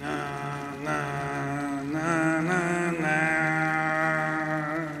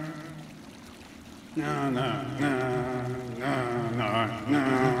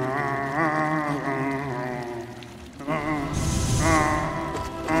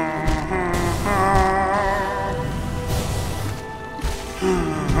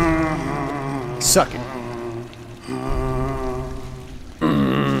 Suck it.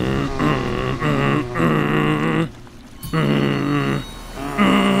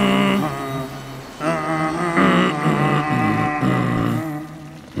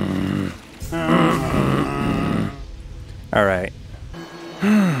 All right.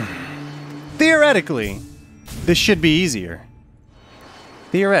 Theoretically, this should be easier.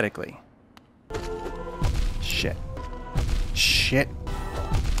 Theoretically. Shit. Shit.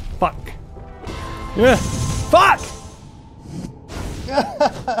 Fuck. Yeah. Fuck!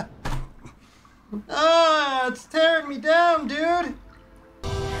 Ah, it's tearing me down, dude.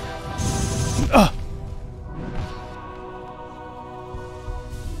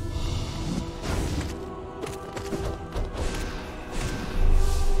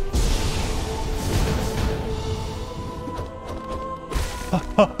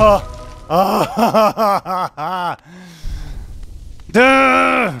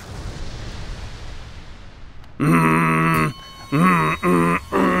 Duh!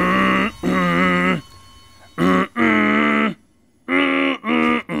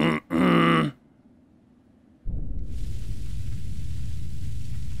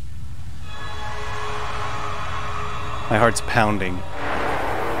 My heart's pounding.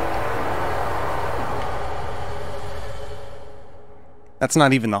 That's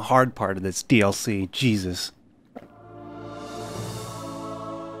not even the hard part of this DLC. Jesus.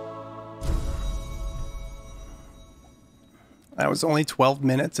 That was only 12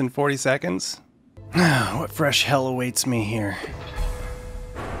 minutes and 40 seconds. What fresh hell awaits me here?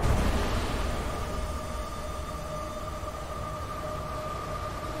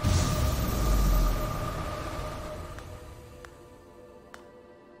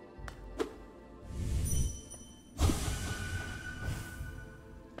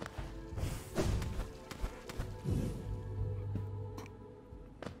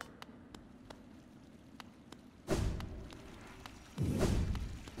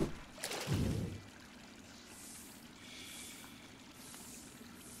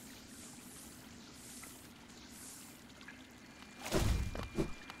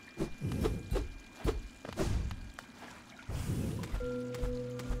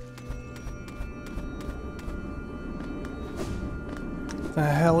 The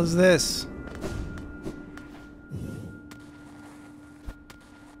hell is this?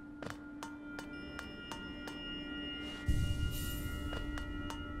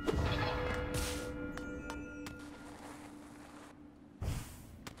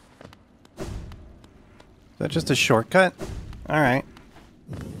 that just a shortcut? Alright.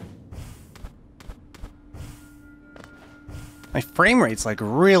 My frame rate's like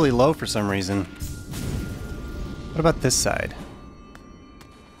really low for some reason. What about this side?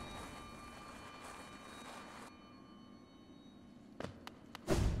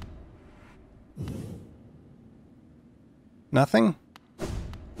 Nothing?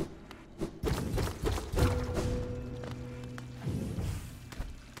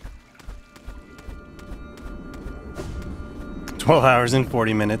 "12 hours and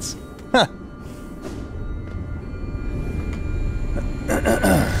 40 minutes. Huh.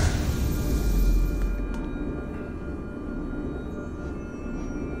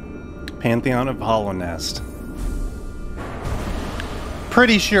 Pantheon of Hallownest.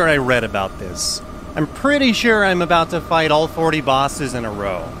 Pretty sure I read about this. I'm pretty sure I'm about to fight all 40 bosses in a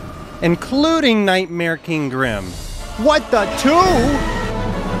row, including Nightmare King Grimm. What the 2?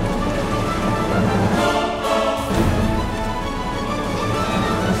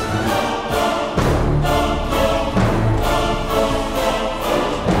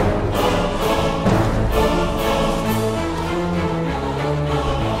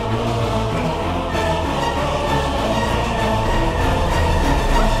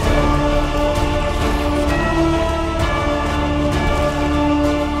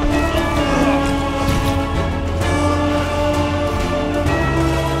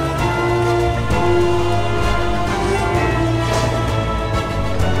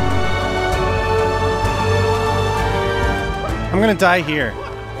 I'm gonna die here.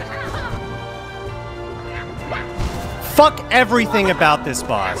 Fuck everything about this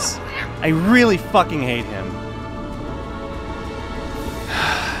boss. I really fucking hate him.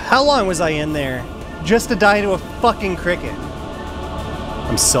 How long was I in there just to die to a fucking cricket?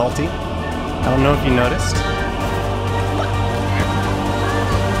 I'm salty. I don't know if you noticed.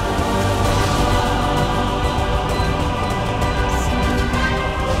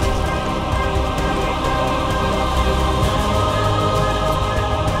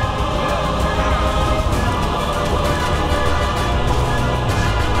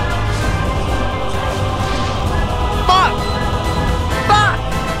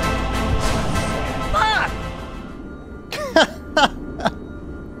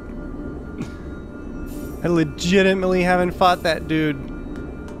 I legitimately haven't fought that dude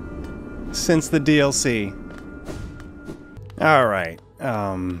since the DLC. Alright,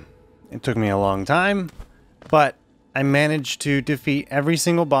 it took me a long time, but I managed to defeat every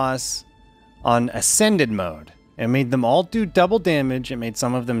single boss on Ascended mode. It made them all do double damage, it made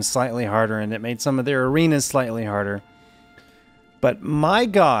some of them slightly harder, and it made some of their arenas slightly harder. But my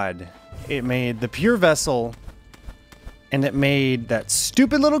god, it made the Pure Vessel, and it made that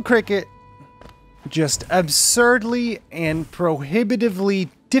stupid little cricket just absurdly and prohibitively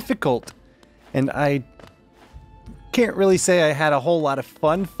difficult, and I can't really say I had a whole lot of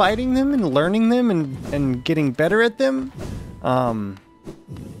fun fighting them and learning them and getting better at them.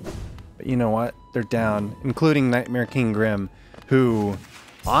 But you know what? They're down, including Nightmare King Grimm, who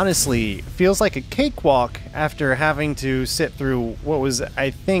honestly feels like a cakewalk after having to sit through what was, I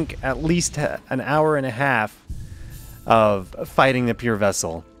think, at least an hour and a half of fighting the Pure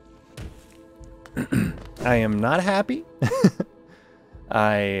Vessel. I am not happy.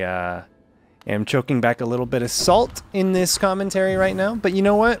 I am choking back a little bit of salt in this commentary right now, but you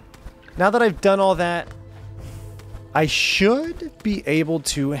know what? Now that I've done all that, I should be able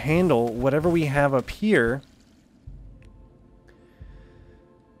to handle whatever we have up here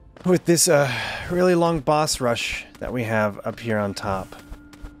with this really long boss rush that we have up here on top.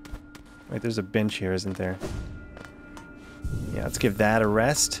 Wait, there's a bench here, isn't there? Yeah, let's give that a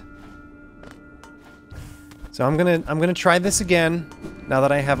rest. So I'm gonna try this again, now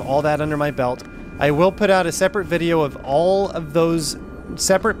that I have all that under my belt. I will put out a separate video of all of those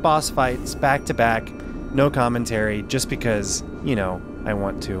separate boss fights back to back, no commentary, just because, you know, I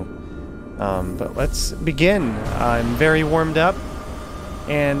want to. But let's begin. I'm very warmed up,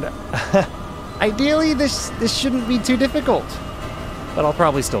 and ideally this shouldn't be too difficult, but I'll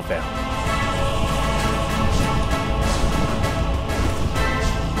probably still fail.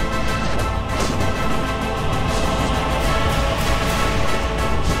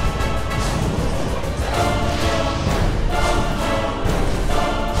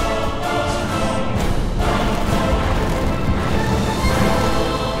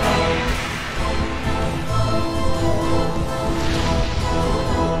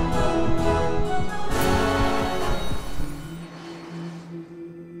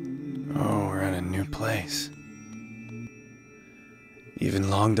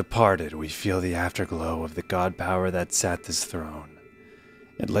 Even long departed, we feel the afterglow of the god power that sat this throne.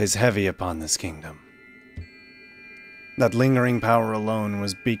 It lays heavy upon this kingdom. That lingering power alone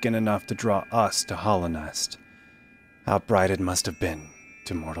was beacon enough to draw us to Hallownest. How bright it must have been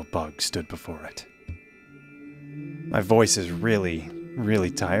to mortal bugs stood before it. My voice is really,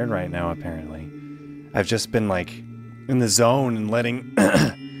 really tired right now, apparently. I've just been, like, in the zone and letting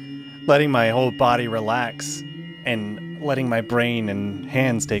letting my whole body relax and letting my brain and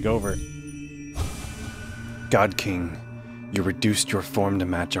hands take over. God King, you reduced your form to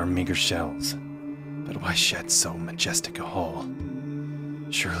match our meager shells. But why shed so majestic a hull?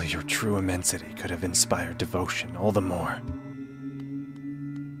 Surely your true immensity could have inspired devotion all the more.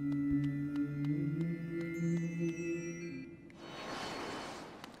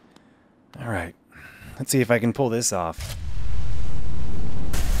 Alright, let's see if I can pull this off.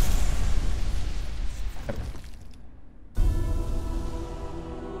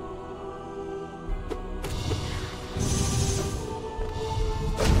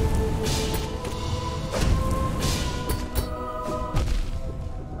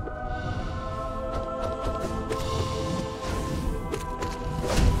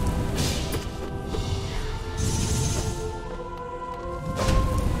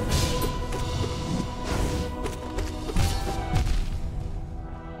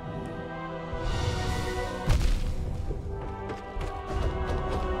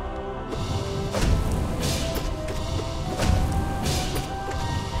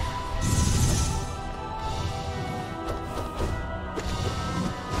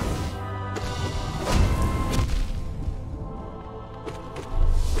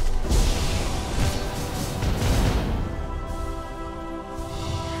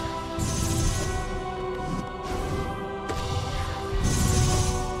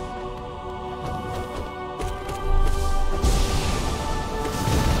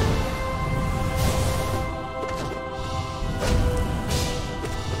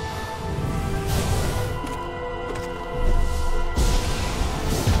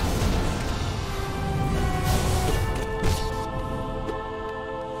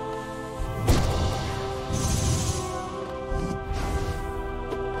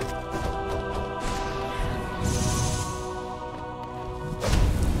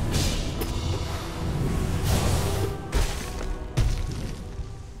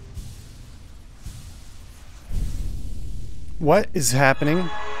 What is happening?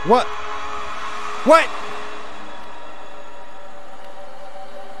 What? What?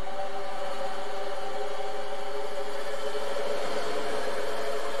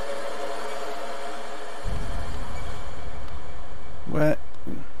 What?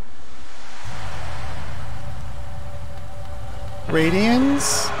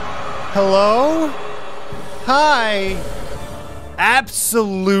 Radiance? Hello? Hi!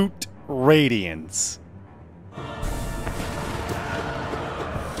 Absolute radiance.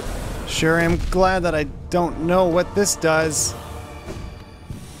 Sure am glad that I don't know what this does.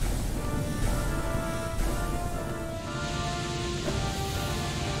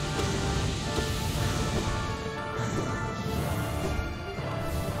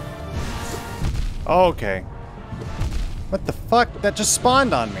 Okay. What the fuck? That just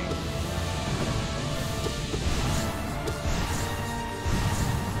spawned on me.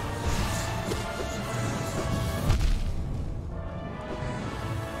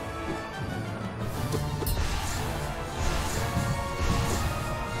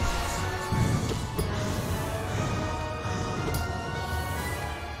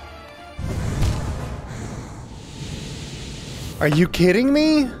 Are you kidding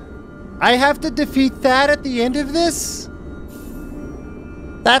me? I have to defeat that at the end of this?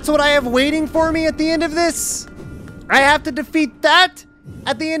 That's what I have waiting for me at the end of this? I have to defeat that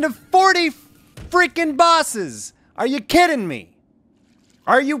at the end of 40 freaking bosses. Are you kidding me?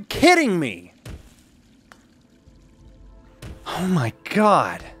 Are you kidding me? Oh my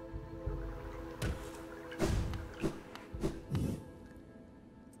god.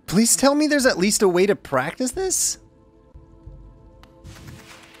 Please tell me there's at least a way to practice this?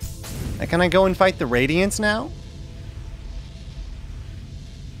 Can I go and fight the Radiance now?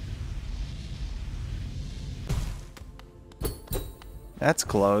 That's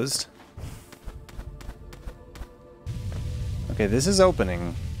closed. Okay, this is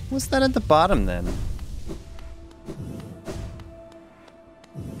opening. What's that at the bottom then?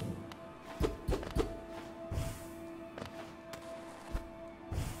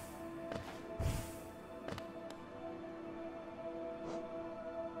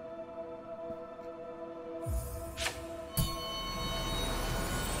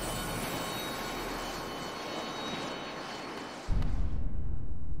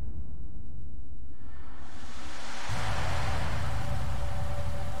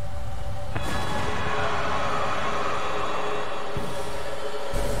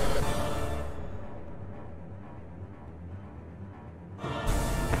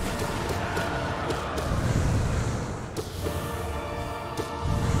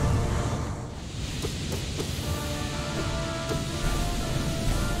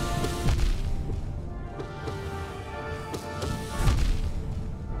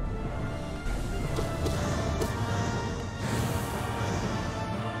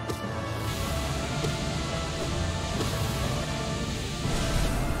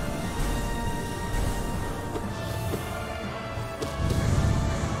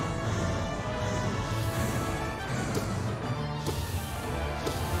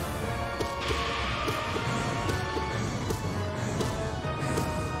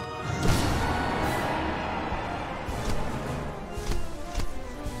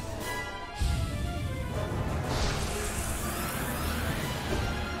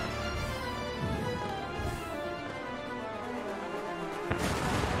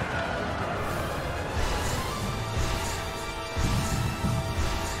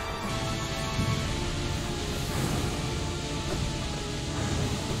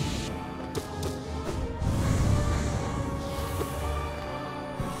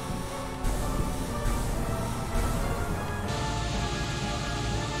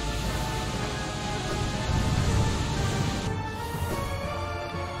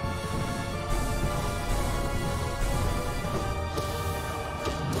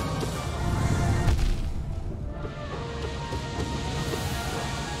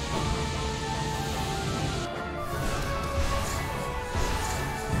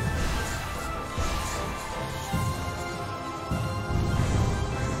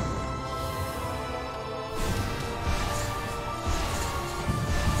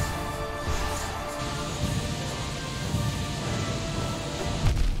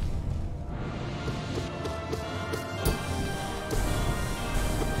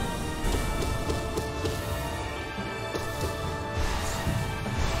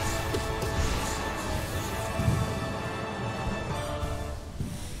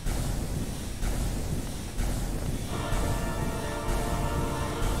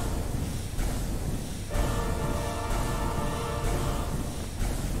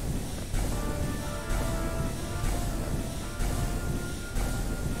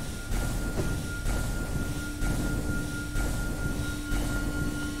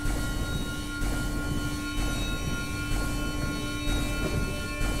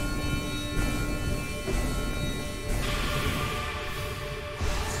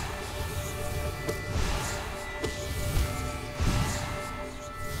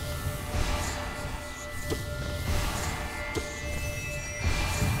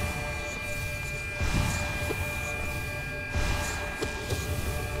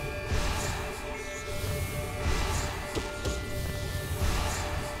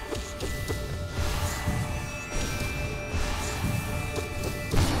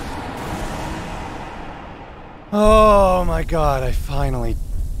 Oh my god, I finally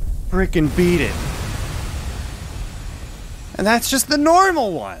freaking beat it. And that's just the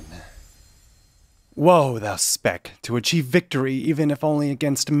normal one. Woe, thou speck, to achieve victory, even if only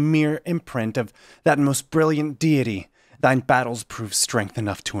against a mere imprint of that most brilliant deity, thine battles prove strength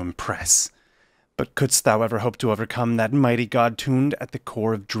enough to impress. But couldst thou ever hope to overcome that mighty god tuned at the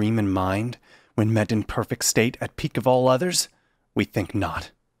core of dream and mind, when met in perfect state at peak of all others? We think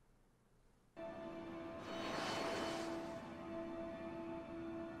not.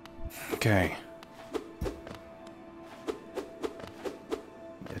 Okay.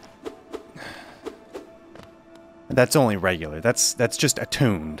 That's only regular. That's just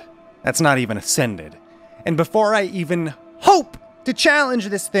attuned. That's not even ascended. And before I even hope to challenge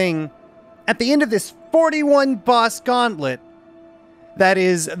this thing, at the end of this 41 boss gauntlet, that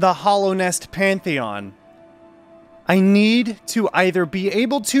is the Hallownest pantheon, I need to either be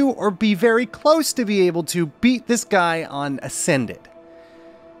able to or be very close to be able to beat this guy on ascended.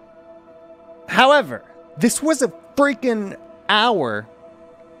 However, this was a freaking hour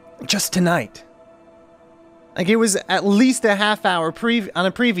just tonight. Like, it was at least a half hour on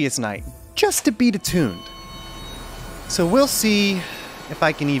a previous night, just to beat attuned. So we'll see if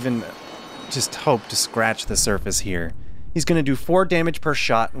I can even just hope to scratch the surface here. He's going to do 4 damage per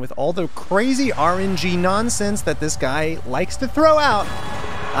shot, and with all the crazy RNG nonsense that this guy likes to throw out,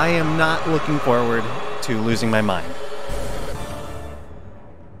 I am not looking forward to losing my mind.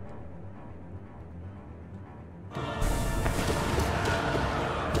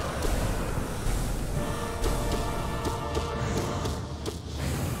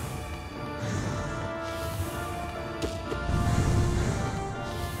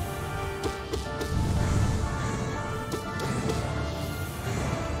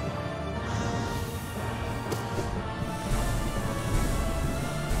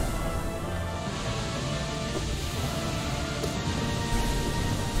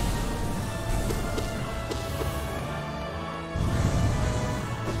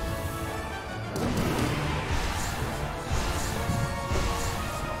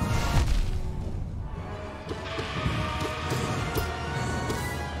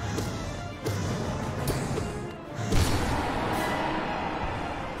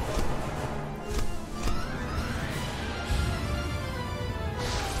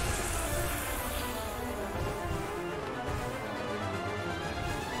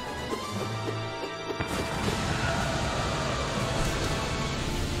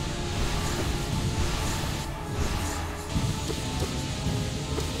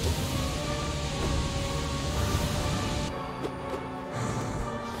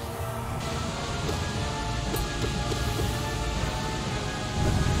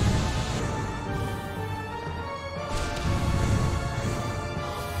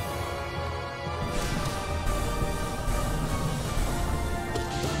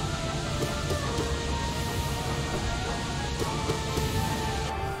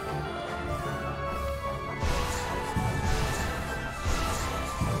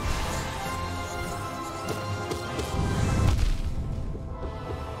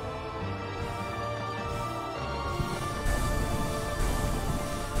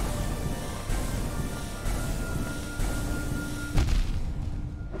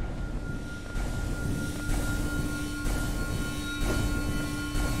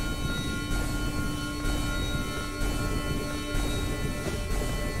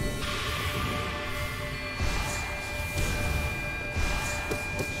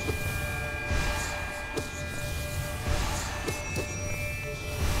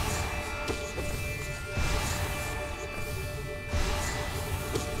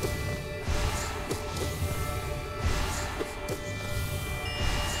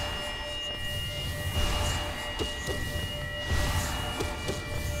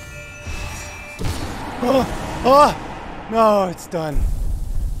 Oh, no, it's done.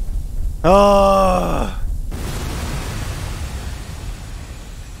 Oh.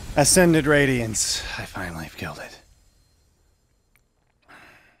 Ascended Radiance. I finally have killed it.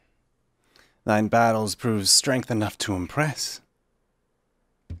 Thine battles prove strength enough to impress.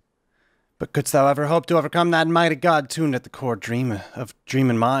 But couldst thou ever hope to overcome that mighty god tuned at the core dream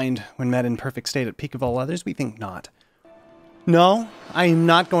and mind, when met in perfect state at peak of all others? We think not. No, I am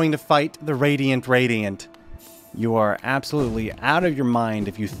not going to fight the Radiant. You are absolutely out of your mind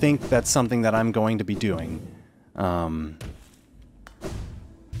if you think that's something that I'm going to be doing. I'm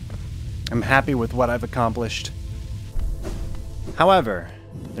happy with what I've accomplished. However,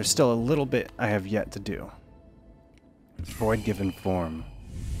 there's still a little bit I have yet to do. Void given form.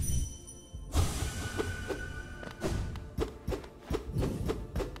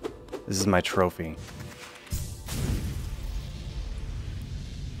 This is my trophy.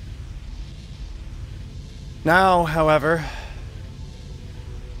 Now, however,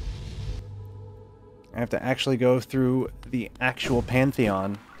 I have to actually go through the actual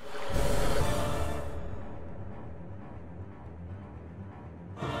pantheon.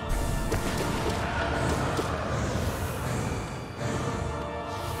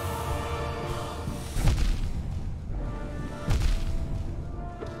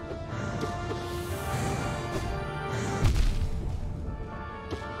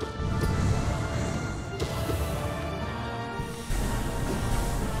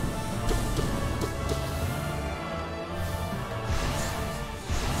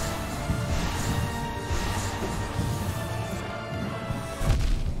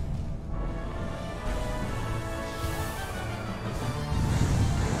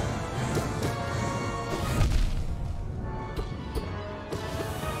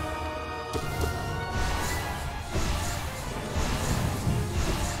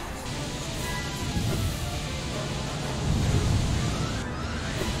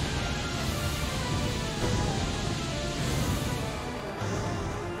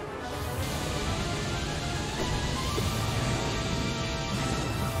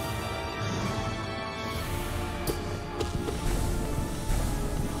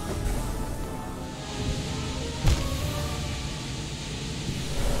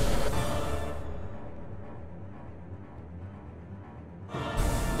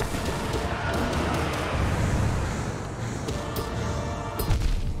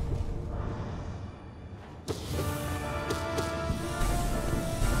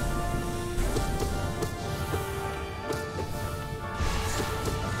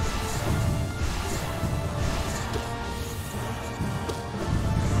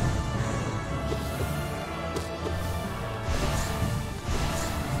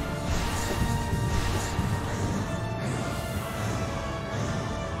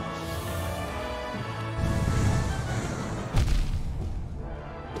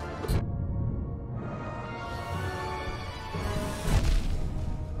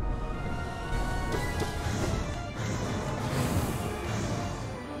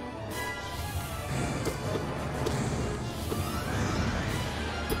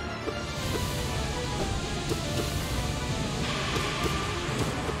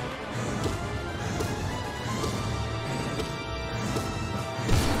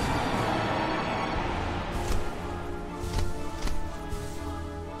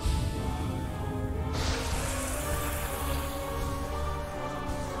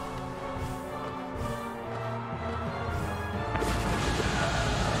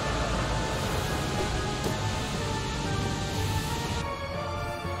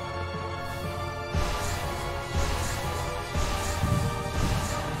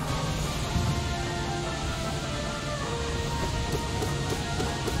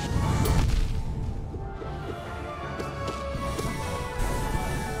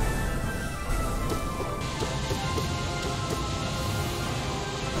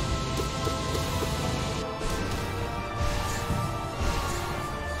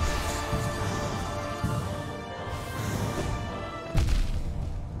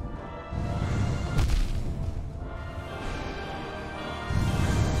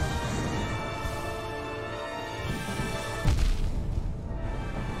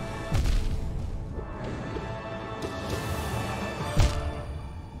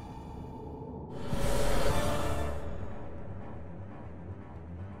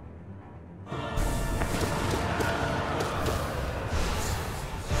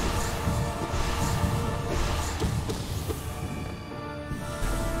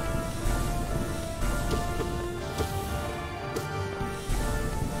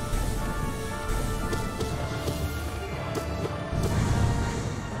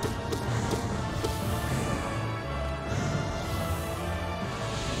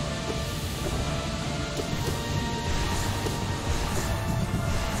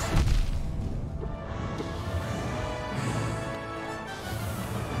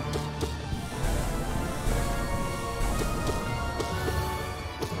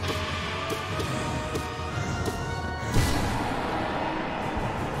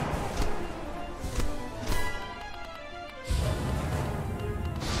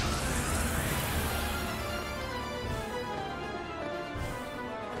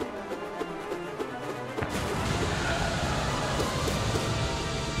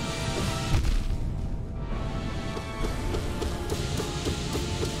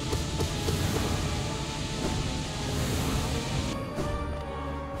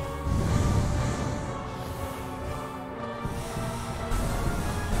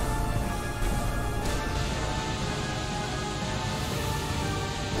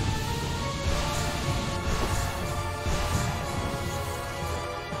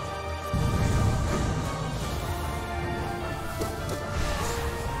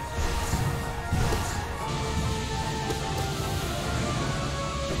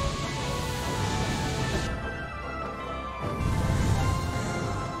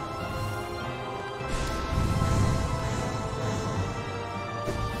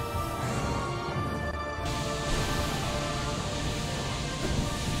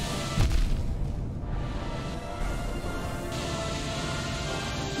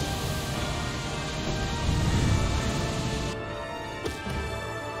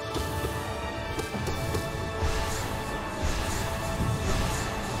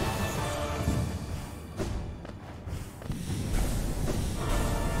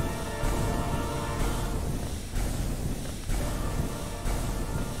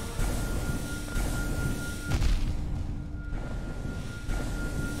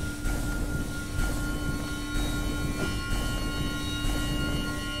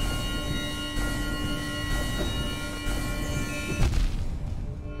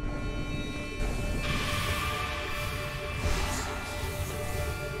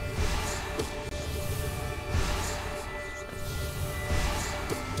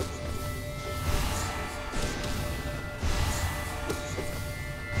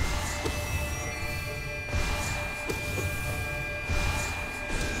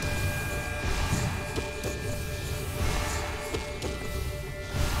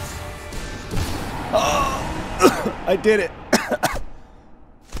 Oh, I did it.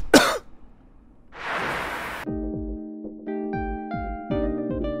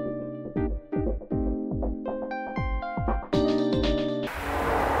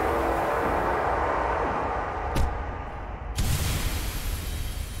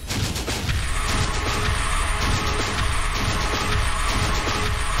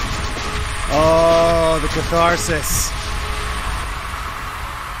 Oh, the catharsis.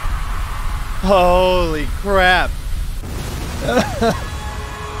 Holy crap.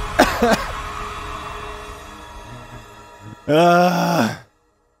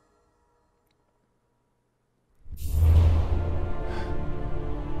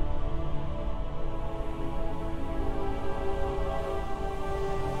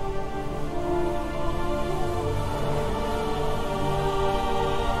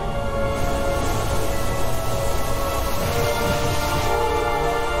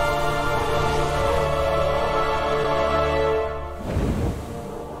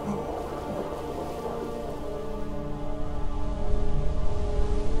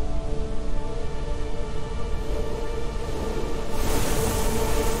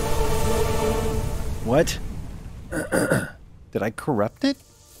 What? Did I corrupt it?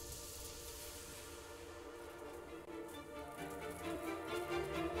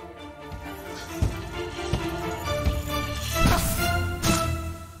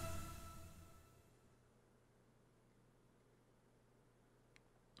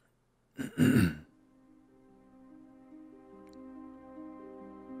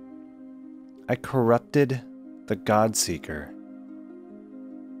 I corrupted the Godseeker.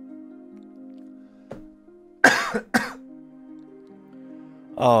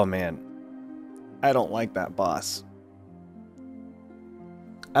 Oh man, I don't like that boss.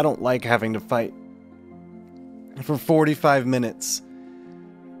 I don't like having to fight for 45 minutes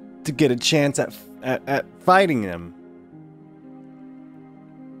to get a chance at fighting him.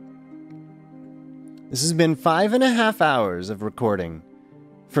 This has been 5.5 hours of recording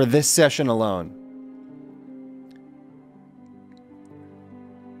for this session alone.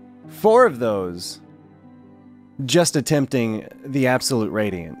 4 of those just attempting the Absolute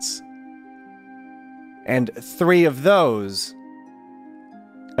Radiance. And 3 of those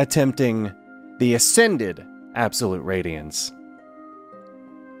attempting the Ascended Absolute Radiance.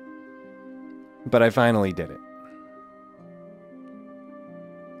 But I finally did it.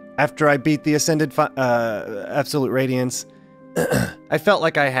 After I beat the Ascended Absolute Radiance, I felt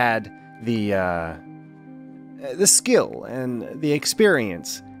like I had the skill and the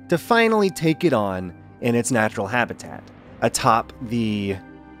experience to finally take it on in its natural habitat, atop the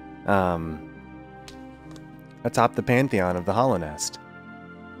pantheon of the Hallownest.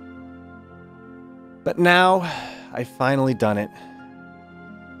 But now, I've finally done it.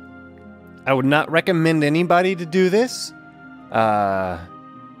 I would not recommend anybody to do this. A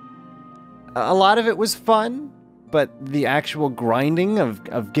lot of it was fun, but the actual grinding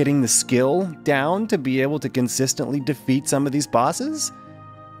of getting the skill down to be able to consistently defeat some of these bosses,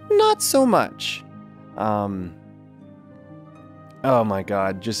 not so much. Oh my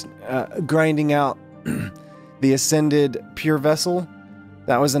god, just grinding out the Ascended Pure Vessel,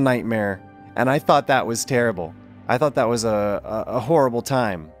 that was a nightmare. And I thought that was terrible. I thought that was a horrible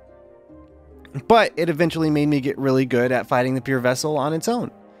time. But it eventually made me get really good at fighting the Pure Vessel on its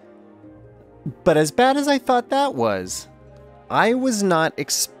own. But as bad as I thought that was, I was not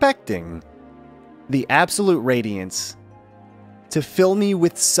expecting the Absolute Radiance to fill me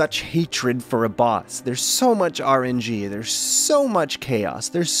with such hatred for a boss. There's so much RNG, there's so much chaos,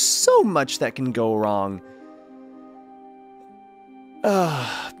 there's so much that can go wrong.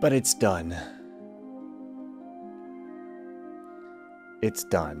 But it's done. It's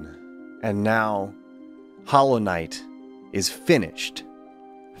done. And now, Hollow Knight is finished.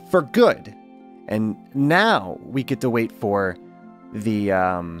 For good. And now we get to wait for the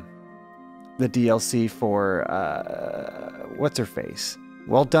DLC for, what's-her-face.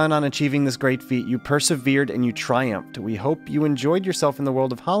 Well done on achieving this great feat. You persevered and you triumphed. We hope you enjoyed yourself in the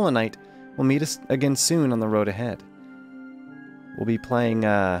world of Hollow Knight. We'll meet us again soon on the road ahead. We'll be playing,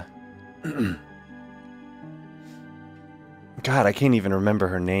 God, I can't even remember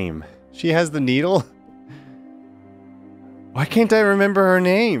her name. She has the needle? Why can't I remember her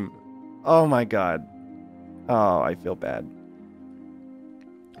name? Oh my god. Oh, I feel bad.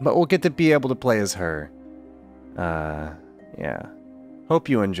 But we'll get to be able to play as her. Yeah. Hope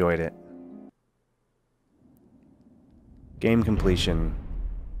you enjoyed it. Game completion,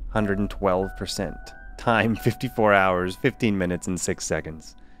 112%. Time, 54 hours, 15 minutes, and 6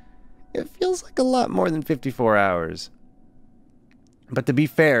 seconds. It feels like a lot more than 54 hours. But to be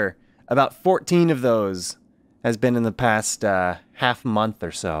fair, About 14 of those has been in the past half month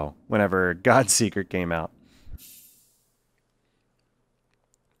or so, whenever Godseeker came out.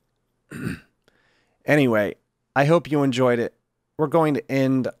 Anyway, I hope you enjoyed it. We're going to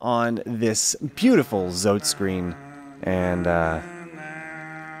end on this beautiful Zote screen. And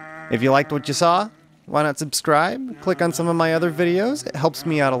if you liked what you saw, why not subscribe? Click on some of my other videos. It helps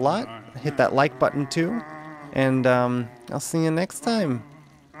me out a lot. Hit that like button too. And I'll see you next time.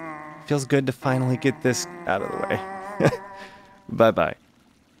 Feels good to finally get this out of the way. Bye-bye.